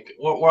 but, like,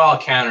 what I'll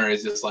counter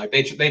is just, like,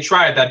 they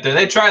tried that.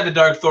 They tried the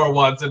Dark Thor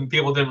once, and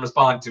people didn't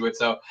respond to it.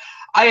 So,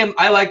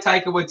 I like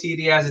Taika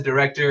Waititi as a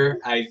director.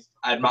 I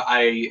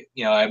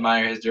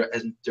admire his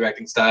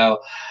directing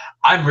style.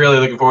 I'm really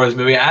looking forward to this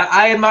movie.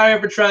 I admire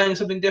him for trying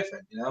something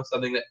different, you know,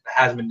 something that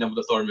hasn't been done with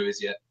the Thor movies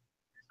yet.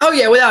 Oh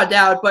yeah, without a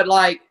doubt. But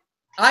like,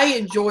 I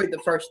enjoyed the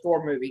first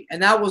Thor movie,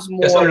 and that was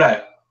more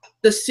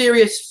the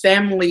serious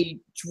family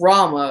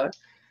drama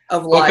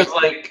of like.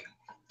 Because like,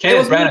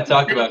 Kenneth Branagh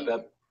talked about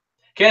that.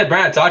 Kenneth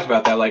Branagh talked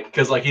about that, like,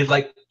 because like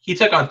he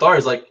took on Thor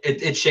as like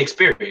it's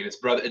Shakespearean. It's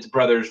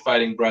brothers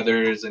fighting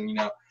brothers, and you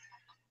know.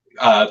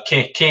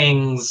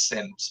 Kings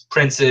and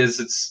princes.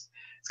 It's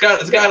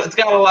got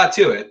a lot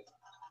to it.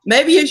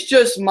 Maybe it's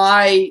just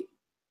my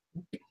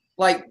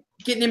like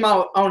getting in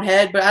my own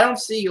head, but I don't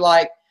see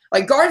like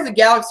Guardians of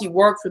the Galaxy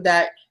worked for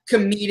that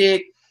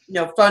comedic, you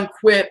know, fun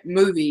quip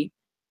movie.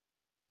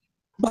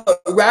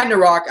 But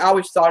Ragnarok, I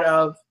always thought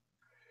of,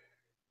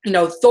 you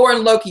know, Thor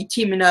and Loki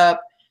teaming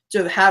up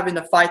to having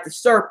to fight the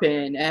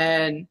serpent,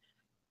 and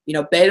you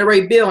know, Beta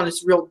Ray Bill, and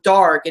it's real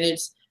dark, and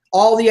it's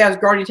all the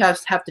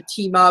Asgardians have to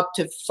team up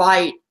to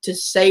fight to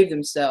save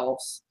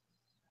themselves.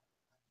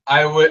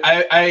 I'm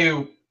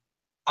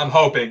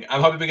hoping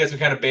we get some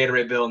kind of Beta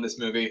Ray Bill in this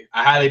movie.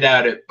 I highly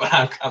doubt it, but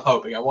I'm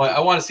hoping. I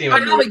want to see him.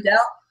 I highly doubt,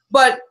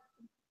 but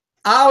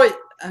I always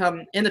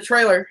in the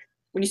trailer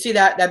when you see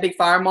that big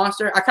fire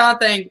monster, I kind of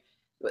think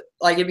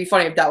like it'd be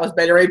funny if that was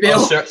Beta Ray Bill.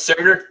 Oh,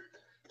 Surtur.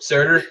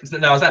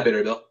 No, it's not Beta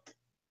Ray Bill.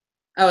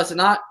 Oh, it's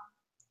not.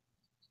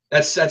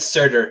 That's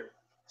Surtur.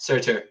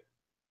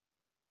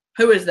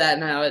 Who is that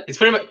now? He's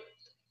pretty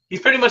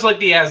much like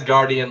the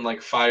Asgardian,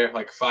 like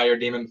fire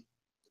demon.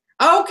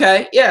 Oh,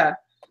 okay, yeah.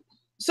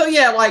 So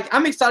yeah, like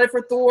I'm excited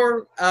for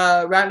Thor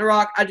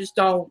Ragnarok. I just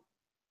don't.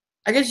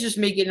 I guess it's just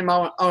me getting in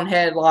my own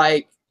head.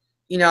 Like,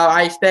 you know,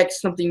 I expect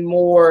something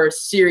more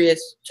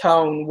serious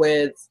tone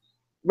with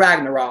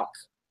Ragnarok.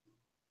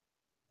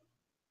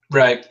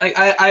 Right.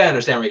 I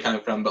understand where you're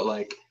coming from, but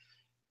like,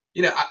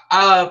 you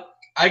know,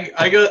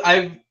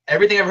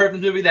 everything I've heard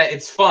from the movie that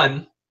it's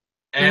fun.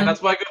 And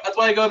that's why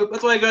I go to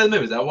the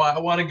movies. I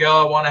want to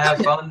go. I want to have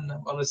fun. I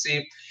want to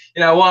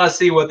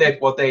see,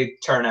 what they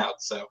turn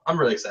out. So I'm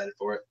really excited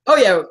for it. Oh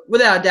yeah,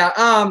 without a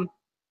doubt.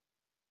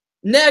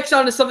 Next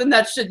on to something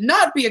that should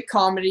not be a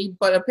comedy,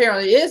 but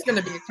apparently is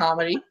going to be a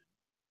comedy.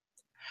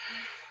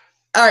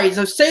 All right,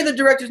 so say the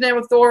director's name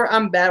of Thor.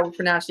 I'm bad with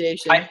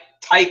pronunciation.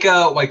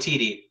 Taika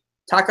Waititi.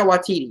 Taika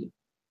Waititi.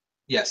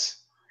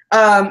 Yes.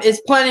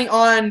 Is planning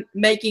on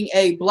making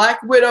a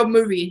Black Widow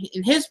movie.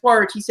 In his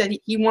words, he said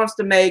he wants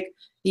to make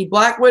the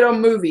Black Widow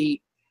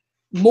movie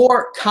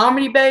more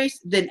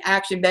comedy-based than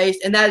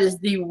action-based, and that is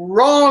the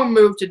wrong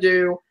move to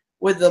do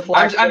with the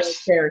Black Widow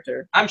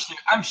character. I'm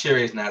sure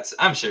he's not.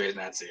 I'm sure he's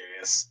not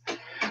serious.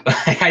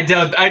 I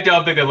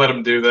don't think they let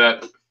him do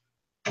that.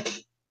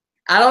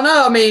 I don't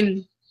know. I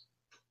mean,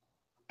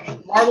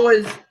 Marvel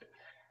is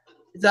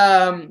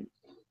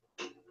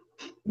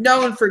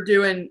known for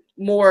doing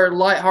more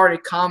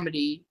lighthearted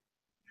comedy,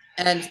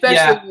 and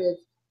especially with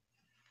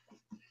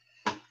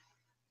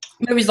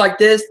movies like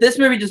this. This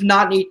movie does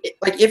not need,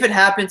 like, if it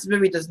happens, the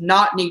movie does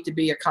not need to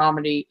be a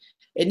comedy.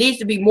 It needs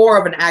to be more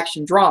of an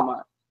action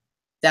drama.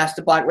 That's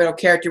the Black Widow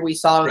character we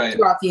saw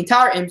throughout the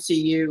entire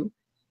MCU,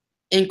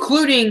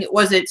 including,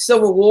 was it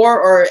Civil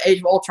War or Age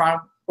of Ultron?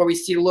 where we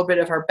see a little bit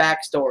of her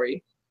backstory.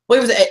 I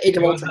believe it was Age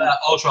of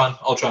Ultron.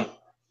 Ultron.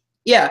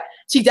 Yeah.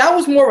 See, that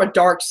was more of a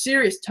dark,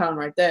 serious tone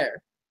right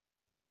there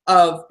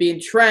of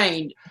being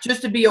trained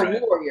just to be a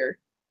warrior.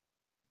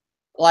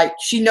 Like,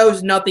 she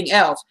knows nothing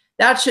else.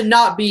 That should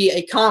not be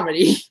a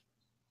comedy.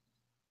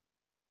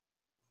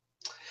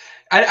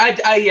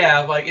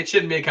 Yeah, like, it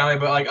shouldn't be a comedy,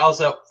 but, like,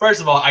 also,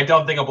 first of all, I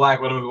don't think a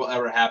Black Widow movie will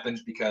ever happen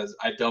because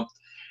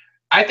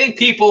I think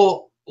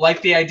people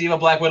like the idea of a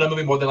Black Widow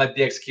movie more than like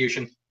the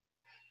execution.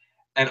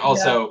 And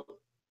also,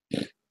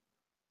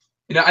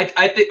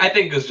 I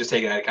think it was just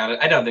taken out of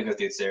context. I don't think this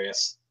dude's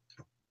serious.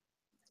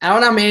 I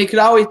don't know, I mean, it could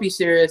always be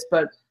serious,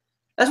 but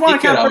that's one I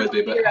kind of put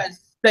it as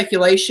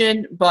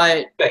speculation,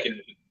 but...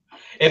 Speculation.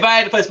 If I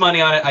had to place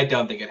money on it, I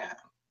don't think it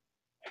happened.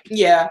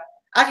 Yeah,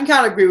 I can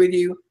kind of agree with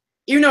you.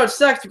 Even though it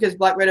sucks because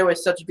Black Widow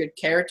is such a good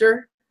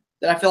character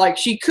that I feel like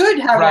she could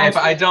have... Right,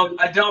 but I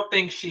don't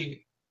think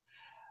she...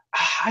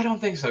 I don't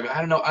think so.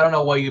 I don't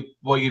know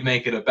what you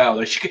make it about.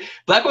 Like,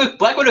 Black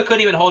Widow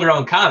couldn't even hold her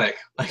own comic.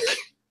 Like,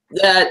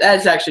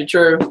 that's actually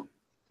true.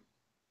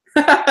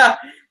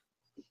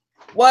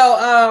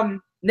 Well,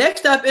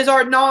 next up is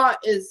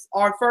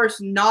our first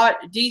not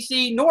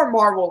DC nor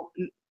Marvel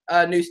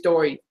news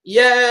story.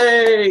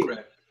 Yay!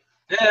 Right.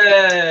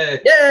 Yay!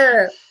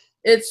 Yeah!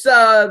 It's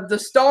the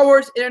Star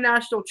Wars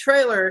International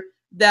trailer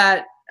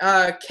that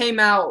came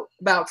out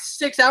about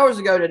 6 hours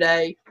ago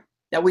today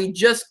that we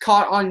just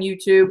caught on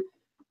YouTube.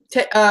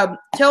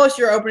 Tell us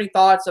your opening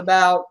thoughts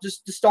about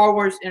just the Star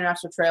Wars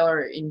International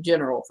trailer in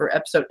general for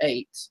Episode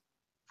 8.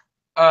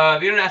 The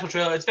International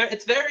trailer,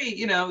 it's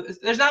very,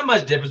 there's not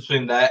much difference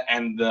between that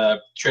and the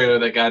trailer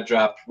that got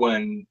dropped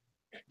when,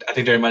 I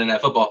think during Monday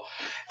Night Football.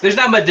 There's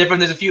not much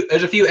different.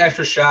 There's a few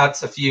extra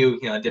shots, a few,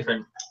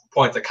 different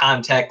points of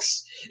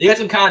context. You got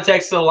some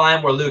context to the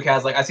line where Luke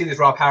has, like, I've seen this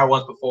raw power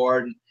once before,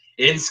 and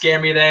it didn't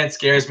scare me then, it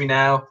scares me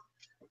now.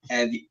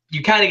 And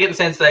you kind of get the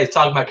sense that he's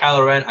talking about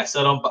Kylo Ren. I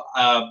still don't.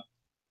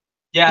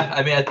 Yeah,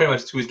 I mean, that's pretty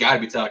much who he's got to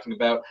be talking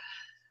about.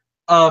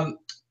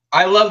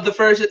 I love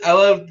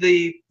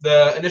the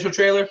initial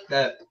trailer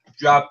that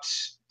dropped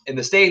in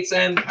the States,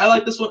 and I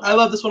like this one. I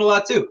love this one a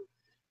lot too.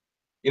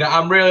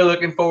 I'm really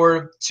looking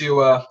forward to.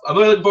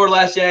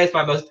 Last Jedi. It's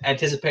my most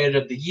anticipated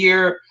of the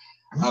year.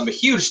 I'm a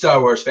huge Star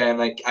Wars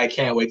fan. I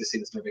can't wait to see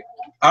this movie.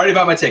 I already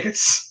bought my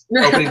tickets.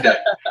 Opening day.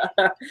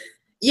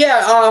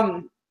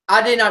 Yeah.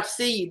 I did not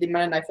see the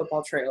Monday Night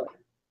Football trailer.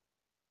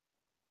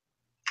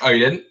 Oh, you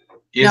didn't?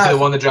 You didn't see the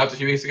one that dropped a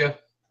few weeks ago?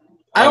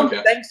 I don't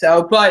think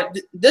so, but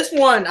this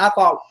one I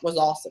thought was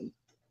awesome.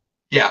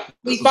 Yeah.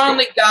 We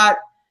finally got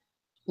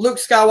Luke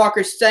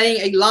Skywalker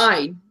saying a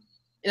line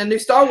in a new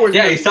Star Wars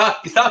movie. He's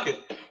talking.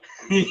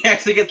 He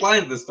actually gets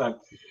lines this time.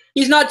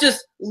 He's not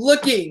just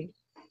looking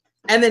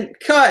and then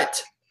cut.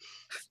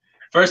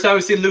 First time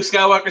we've seen Luke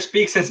Skywalker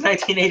speak since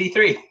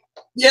 1983.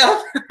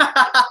 Yeah.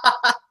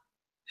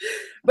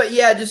 But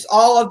yeah, just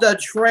all of the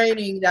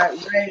training that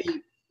Rey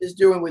is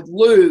doing with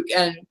Luke,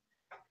 and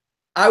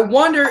I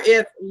wonder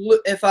if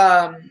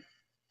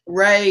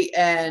Rey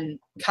and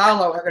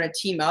Kylo are going to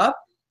team up.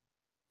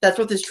 That's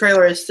what this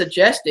trailer is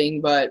suggesting,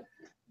 but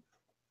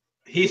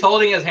he's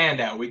holding his hand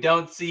out. We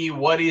don't see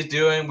what he's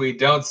doing. We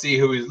don't see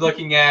who he's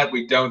looking at.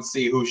 We don't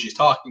see who she's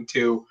talking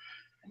to.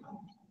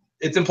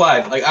 It's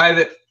implied. Like,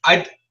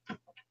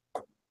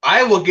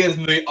 I will give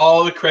me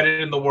all the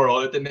credit in the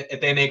world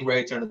if they make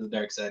Rey turn to the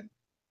dark side.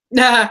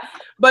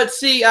 But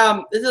see,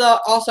 this is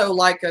also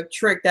like a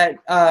trick that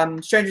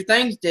Stranger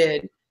Things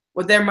did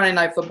with their Monday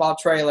Night Football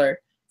trailer.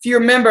 If you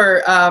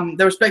remember,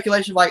 there was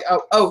speculation of like,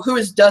 oh, who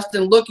is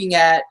Dustin looking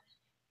at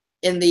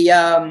in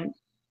the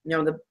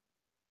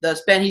the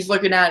span he's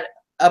looking at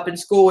up in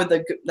school with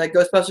the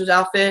Ghostbusters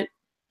outfit,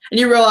 and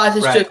you realize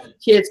it's just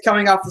kids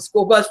coming off the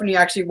school bus when you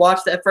actually watch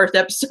that first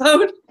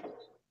episode.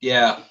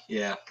 Yeah.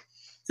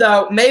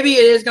 So maybe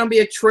it is going to be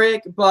a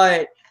trick,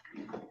 but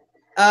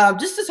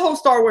just this whole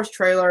Star Wars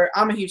trailer,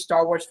 I'm a huge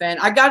Star Wars fan.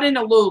 I got in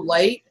a little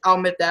late, I'll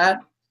admit that.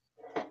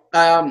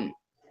 But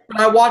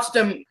I watched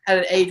them at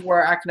an age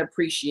where I can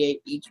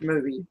appreciate each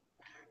movie.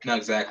 No,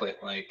 exactly.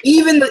 Like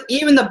even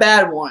the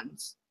bad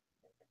ones.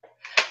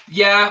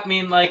 Yeah, I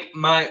mean, like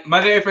my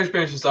very first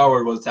experience with Star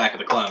Wars was Attack of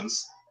the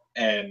Clones,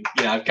 and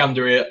I've come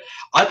to real.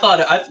 When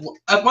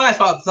I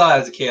saw it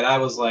as a kid, I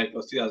was like, it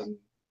was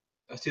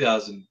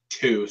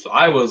 2002, so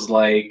I was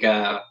like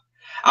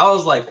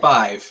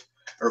 5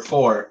 or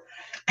 4,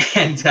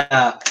 and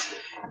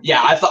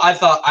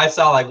I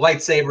saw like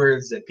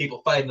lightsabers and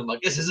people fighting. I'm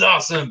like, this is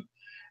awesome.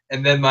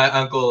 And then my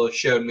uncle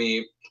showed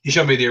me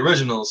the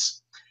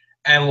originals,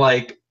 and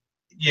like,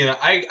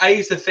 I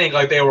used to think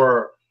like they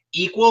were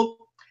equal,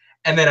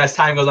 and then as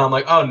time goes on, I'm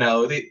like, oh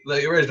no, the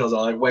originals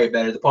are like way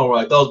better. To the point where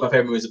like those are my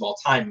favorite movies of all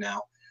time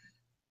now.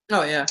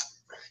 Oh yeah.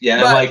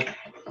 Yeah, but, like.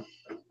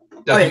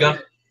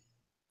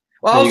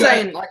 Well, I was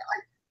saying like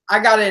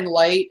I got in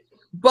late,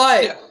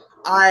 but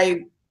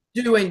I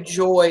do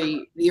enjoy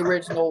the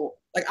original.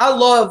 Like I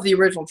love the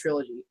original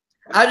trilogy.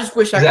 I just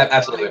wish I could.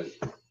 Absolutely.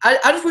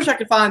 I just wish I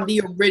could find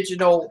the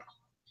original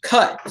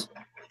cut.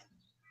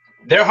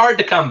 They're hard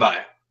to come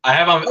by. I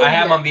have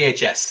them on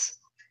VHS.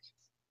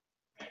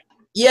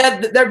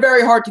 Yeah, they're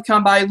very hard to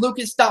come by.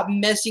 Lucas, stop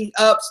messing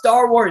up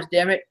Star Wars,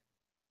 damn it.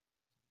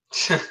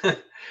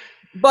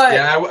 But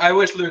yeah, I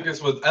wish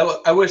Lucas would.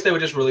 I wish they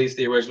would just release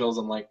the originals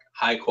in like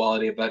high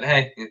quality. But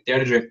hey, dare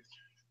to dream.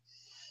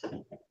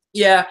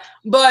 Yeah,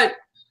 but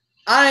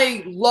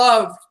I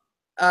loved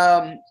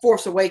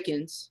Force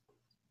Awakens.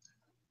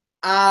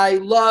 I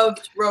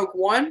loved Rogue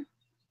One.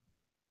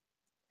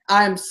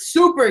 I'm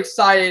super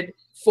excited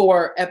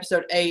for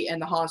Episode 8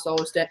 and the Han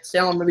Solo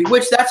Solo movie,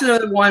 which that's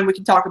another one we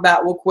can talk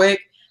about real quick.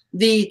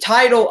 The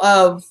title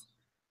of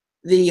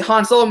the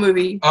Han Solo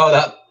movie. Oh,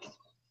 that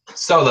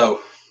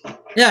Solo.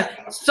 Yeah,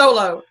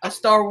 Solo, a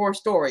Star Wars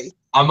story.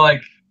 I'm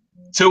like,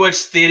 to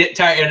which the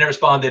entire internet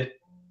responded,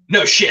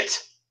 no shit.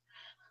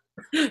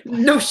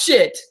 No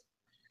shit.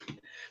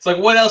 It's like,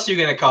 what else are you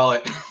going to call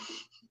it?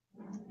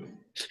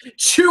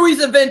 Chewie's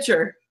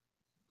Adventure.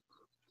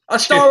 A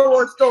Star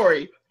Wars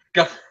story.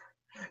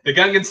 The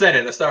Gungan said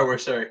it, a Star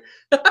Wars story.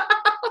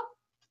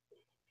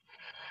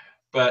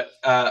 But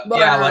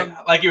yeah,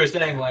 like you were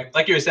saying,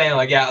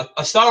 yeah,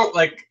 a Star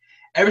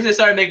ever since I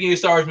started making a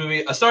Star Wars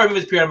movie, a Star Wars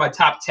movie appeared in my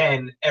top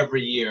 10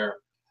 every year.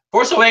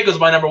 Force Awakens was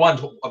my number 1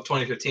 of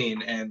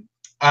 2015, and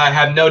I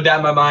have no doubt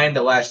in my mind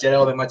that Last Jedi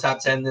will be my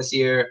top 10 this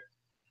year.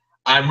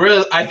 I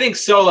think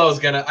Solo,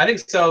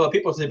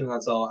 people are sleeping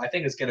on Solo. I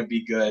think it's gonna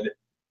be good.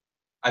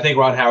 I think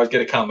Ron Howard's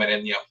gonna come in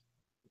and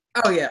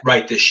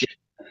write this shit.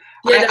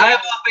 Yeah,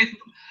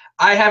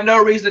 I have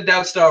no reason to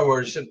doubt Star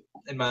Wars in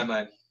my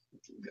mind.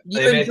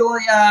 You enjoy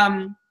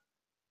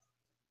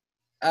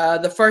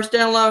the first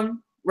standalone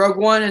Rogue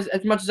One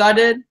as much as I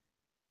did?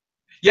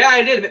 Yeah,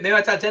 I did. It made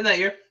my top 10 that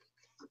year.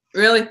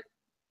 Really?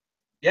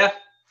 Yeah.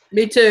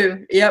 Me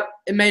too. Yep,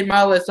 it made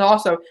my list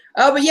also.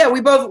 But yeah,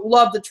 we both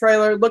loved the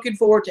trailer. Looking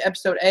forward to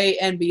Episode 8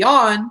 and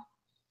beyond.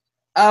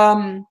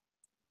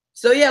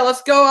 So yeah,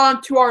 let's go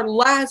on to our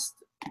last,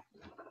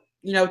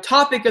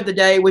 topic of the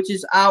day, which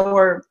is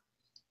our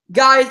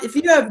guys. If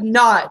you have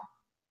not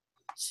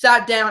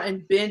sat down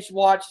and binge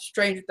watched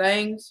Stranger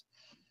Things,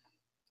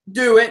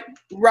 do it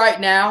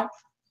right now.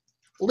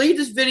 Leave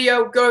this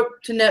video, go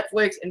to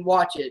Netflix and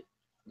watch it,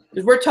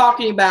 because we're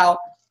talking about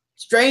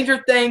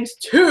Stranger Things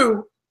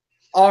 2.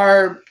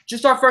 Our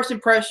first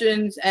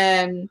impressions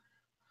and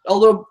a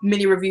little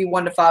mini review,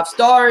 1 to 5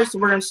 stars. So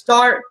we're gonna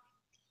start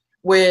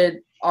with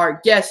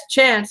our guest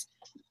Chance.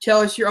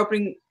 Tell us your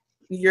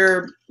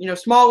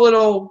small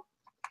little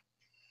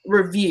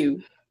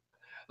review.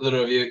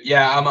 Little review.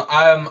 Yeah,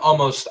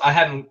 I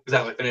haven't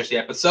exactly finished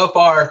yet, but so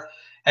far,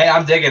 hey,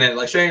 I'm digging it.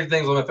 Like, Stranger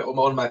Things was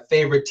one of my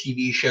favorite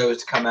TV shows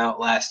to come out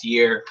last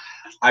year.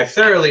 I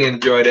thoroughly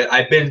enjoyed it.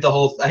 I had binged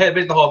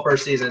the whole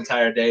first season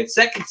entire day.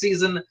 Second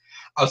season,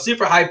 I was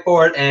super hyped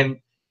for it, and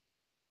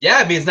yeah,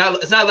 I mean,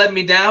 it's not letting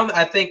me down.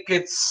 I think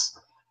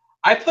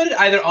I put it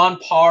either on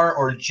par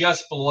or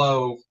just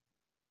below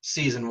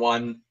season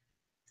 1.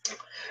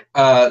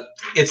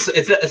 It's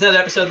another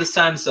episode this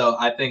time, so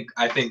I think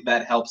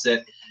that helps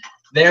it.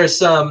 There are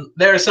some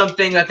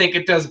things I think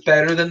it does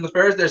better than the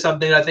first. There's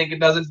something I think it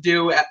doesn't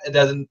do as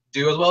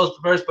well as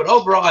the first. But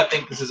overall, I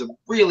think this is a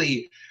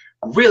really,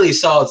 really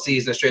solid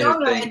season of Stranger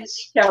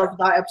Things. Details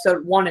about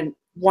episode 1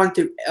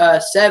 through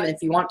 7,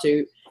 if you want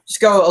to. Just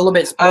go a little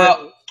bit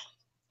of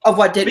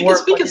what didn't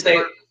work. We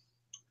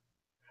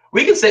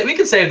can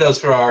save those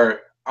for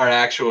our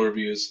actual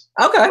reviews.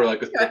 Okay.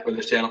 For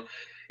this channel.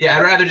 Yeah,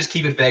 I'd rather just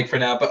keep it vague for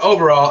now. But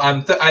overall,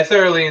 I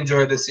thoroughly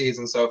enjoyed this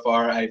season so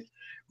far. I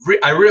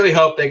really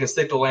hope they can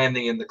stick the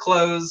landing in the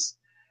close.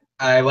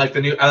 I like the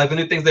new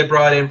things they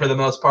brought in for the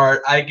most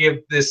part. I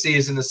give this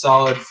season a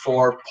solid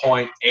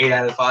 4.8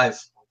 out of 5.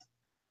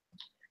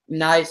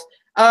 Nice.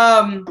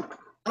 I'm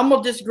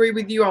gonna disagree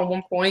with you on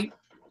one point.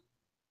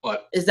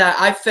 What? Is that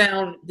I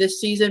found this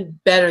season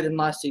better than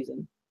last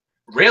season.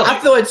 Really? I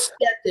feel it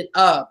stepped it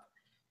up.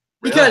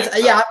 Because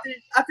really?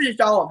 I finished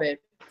all of it.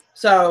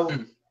 So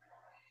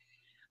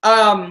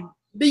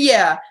but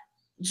yeah,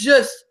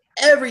 just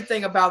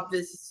everything about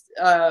this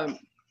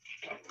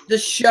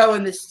show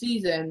and this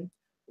season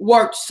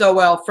worked so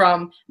well,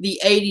 from the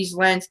 80s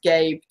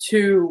landscape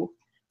to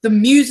the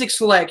music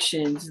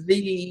selections,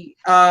 the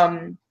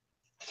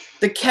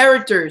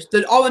characters,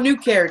 all the new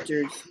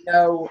characters,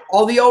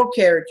 all the old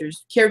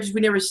characters we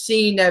never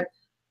seen that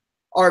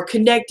are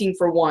connecting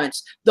for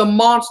once. The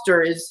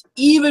monster is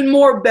even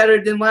more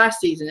better than last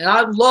season, and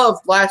I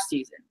loved last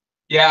season.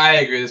 Yeah, I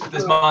agree.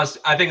 This monster,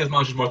 I think this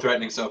monster is more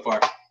threatening so far.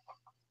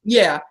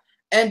 Yeah,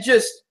 and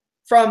just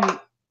from,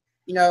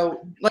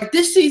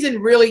 this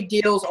season really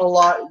deals a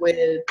lot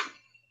with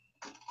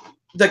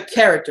the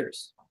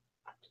characters.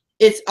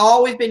 It's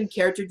always been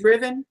character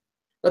driven,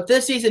 but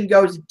this season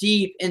goes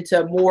deep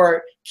into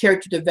more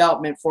character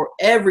development for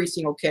every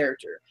single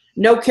character.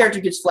 No character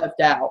gets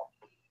left out.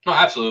 No,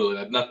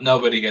 absolutely.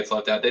 Nobody gets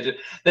left out.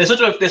 They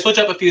switch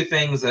up a few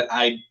things that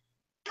I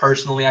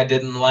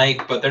didn't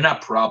like, but they're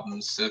not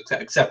problems,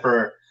 except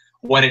for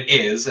when it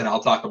is, and I'll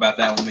talk about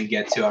that when we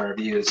get to our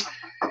reviews.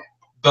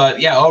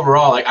 But yeah,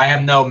 overall, I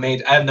have no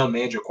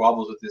major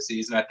quabbles with this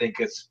season. I think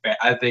it's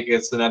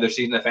another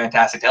season of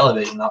fantastic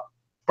television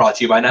brought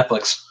to you by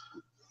Netflix.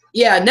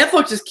 Yeah,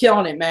 Netflix is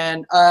killing it,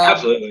 man.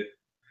 Absolutely.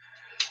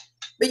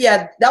 But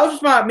yeah, that was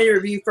just my mini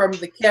review from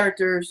the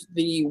characters,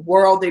 the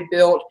world they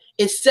built.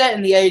 It's set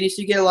in the 80s,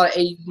 so you get a lot of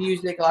 80s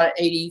music, a lot of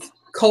 80s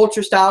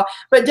culture style,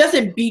 but it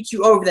doesn't beat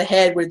you over the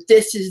head with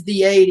this is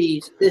the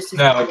 80s. This is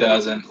no, it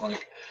doesn't.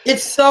 Like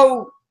it's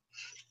so.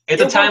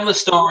 It's a timeless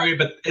story,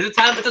 but it's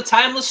a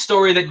timeless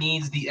story that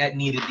needed the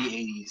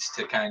 80s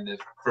to kind of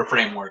for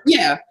framework.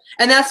 Yeah,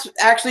 and that's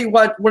actually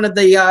what one of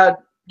the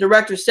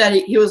directors said.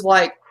 He was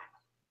like,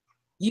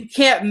 "You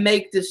can't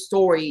make this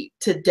story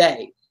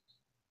today."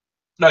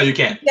 No, you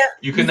can't.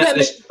 You can't make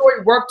the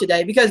story work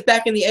today because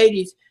back in the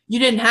 80s, you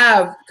didn't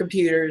have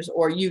computers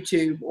or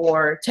YouTube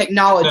or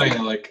technology. No, you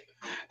know, like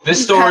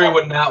this story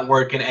would not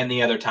work in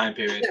any other time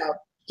period. You know,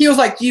 he was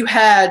like, you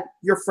had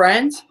your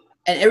friends,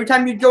 and every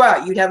time you'd go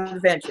out, you'd have an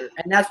adventure,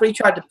 and that's what he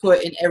tried to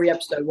put in every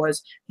episode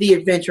was the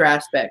adventure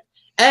aspect.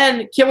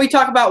 And can we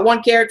talk about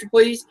one character,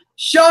 please?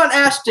 Sean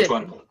Astin. Which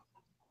one?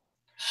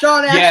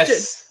 Sean Astin.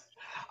 Yes,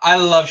 I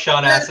love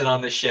Sean Astin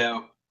on this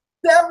show.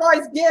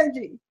 Samwise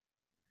Gamgee.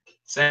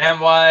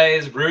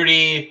 Samwise,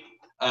 Rudy,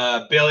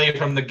 Billy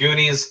from the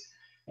Goonies.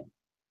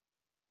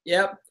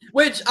 Yep.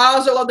 Which I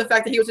also love the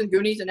fact that he was in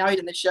Goonies and now he's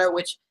in the show,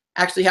 which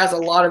actually has a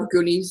lot of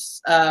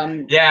Goonies.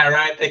 Yeah,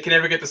 right. They can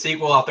never get the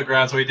sequel off the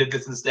ground, so he did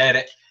this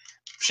instead.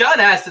 Sean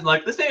Astin,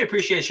 like, this made me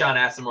appreciate Sean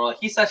Astin more. Like,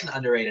 he's such an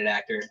underrated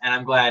actor, and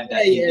I'm glad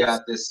that he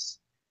got this.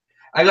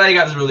 I'm glad he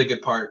got this really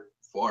good part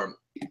for him.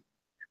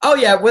 Oh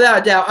yeah, without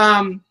a doubt.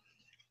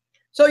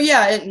 So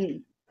yeah,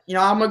 and you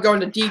know, I'm gonna go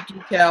into deep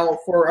detail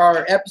for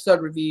our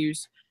episode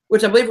reviews,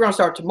 which I believe we're gonna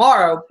start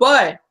tomorrow.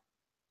 But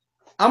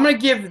I'm gonna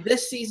give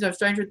this season of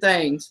Stranger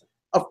Things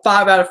a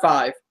 5 out of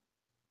 5.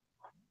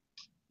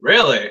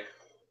 Really?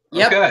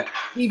 Yep. Okay.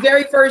 The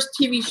very first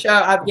TV show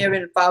I've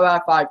given 5 out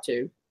of 5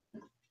 to.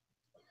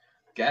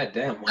 God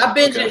damn. Wow. I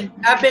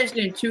binged it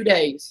in 2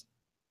 days.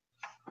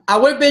 I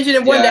would have binged it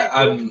in 1 day.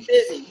 I'm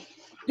busy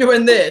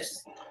doing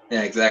this.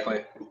 Yeah,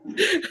 exactly.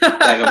 If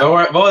I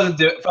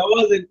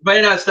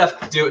didn't have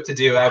stuff to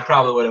do, I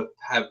probably would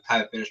have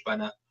it finished by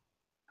now.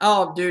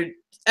 Oh, dude,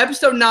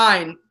 episode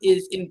 9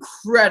 is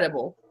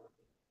incredible.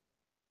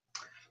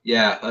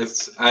 Yeah,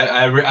 as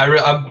soon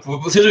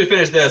as we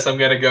finish this, I'm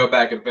gonna go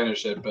back and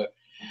finish it. But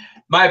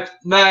my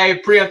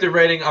preemptive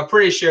rating, I'm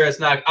pretty sure it's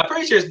like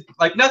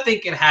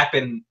nothing can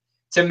happen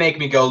to make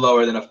me go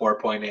lower than a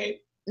 4.8.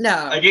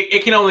 No, like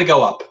it can only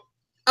go up.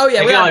 Oh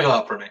yeah, it can only go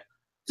up for me.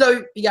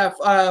 So we got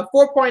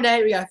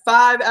 4.8. We got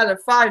 5 out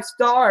of 5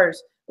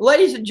 stars.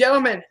 Ladies and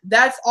gentlemen,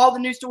 that's all the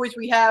news stories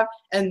we have,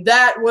 and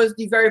that was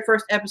the very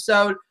first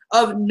episode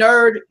of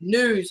Nerd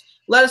News.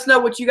 Let us know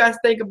what you guys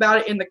think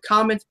about it in the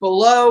comments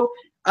below.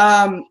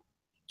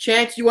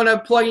 Chance, you want to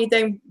plug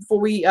anything before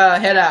we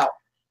head out?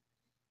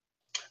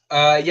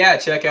 Yeah,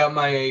 check out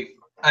my.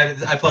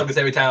 I plug this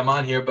every time I'm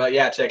on here, but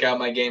yeah, check out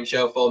my game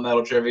show, Full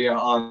Metal Trivia,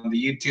 on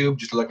the YouTube.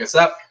 Just look us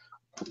up.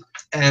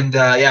 And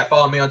yeah,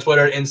 follow me on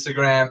Twitter,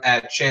 Instagram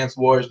at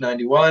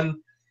ChanceWars91.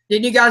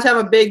 Didn't you guys have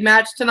a big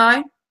match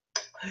tonight?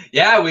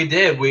 Yeah, we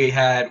did. We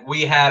had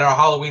our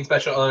Halloween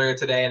special earlier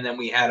today, and then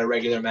we had a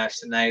regular match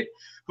tonight.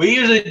 We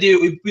usually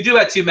do. We do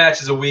have 2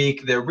 matches a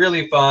week. They're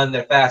really fun.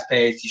 They're fast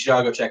paced. You should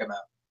all go check them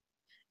out.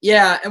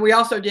 Yeah, and we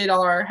also did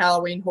our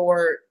Halloween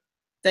horror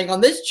thing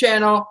on this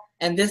channel,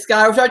 and this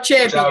guy was our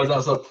champion,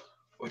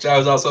 which I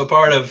was also a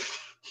part of.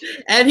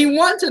 And he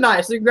won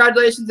tonight. So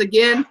congratulations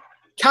again.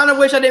 Kind of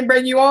wish I didn't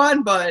bring you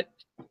on, but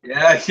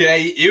yeah,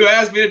 you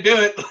asked me to do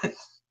it.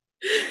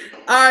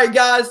 All right,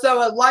 guys.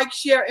 So like,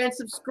 share, and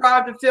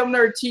subscribe to Film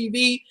Nerd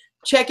TV.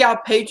 Check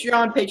out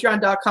Patreon,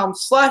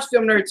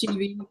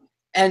 patreon.com/FilmNerdTV.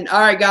 And all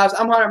right, guys,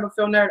 I'm Hunter. I'm a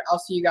film nerd. I'll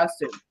see you guys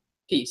soon.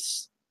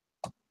 Peace.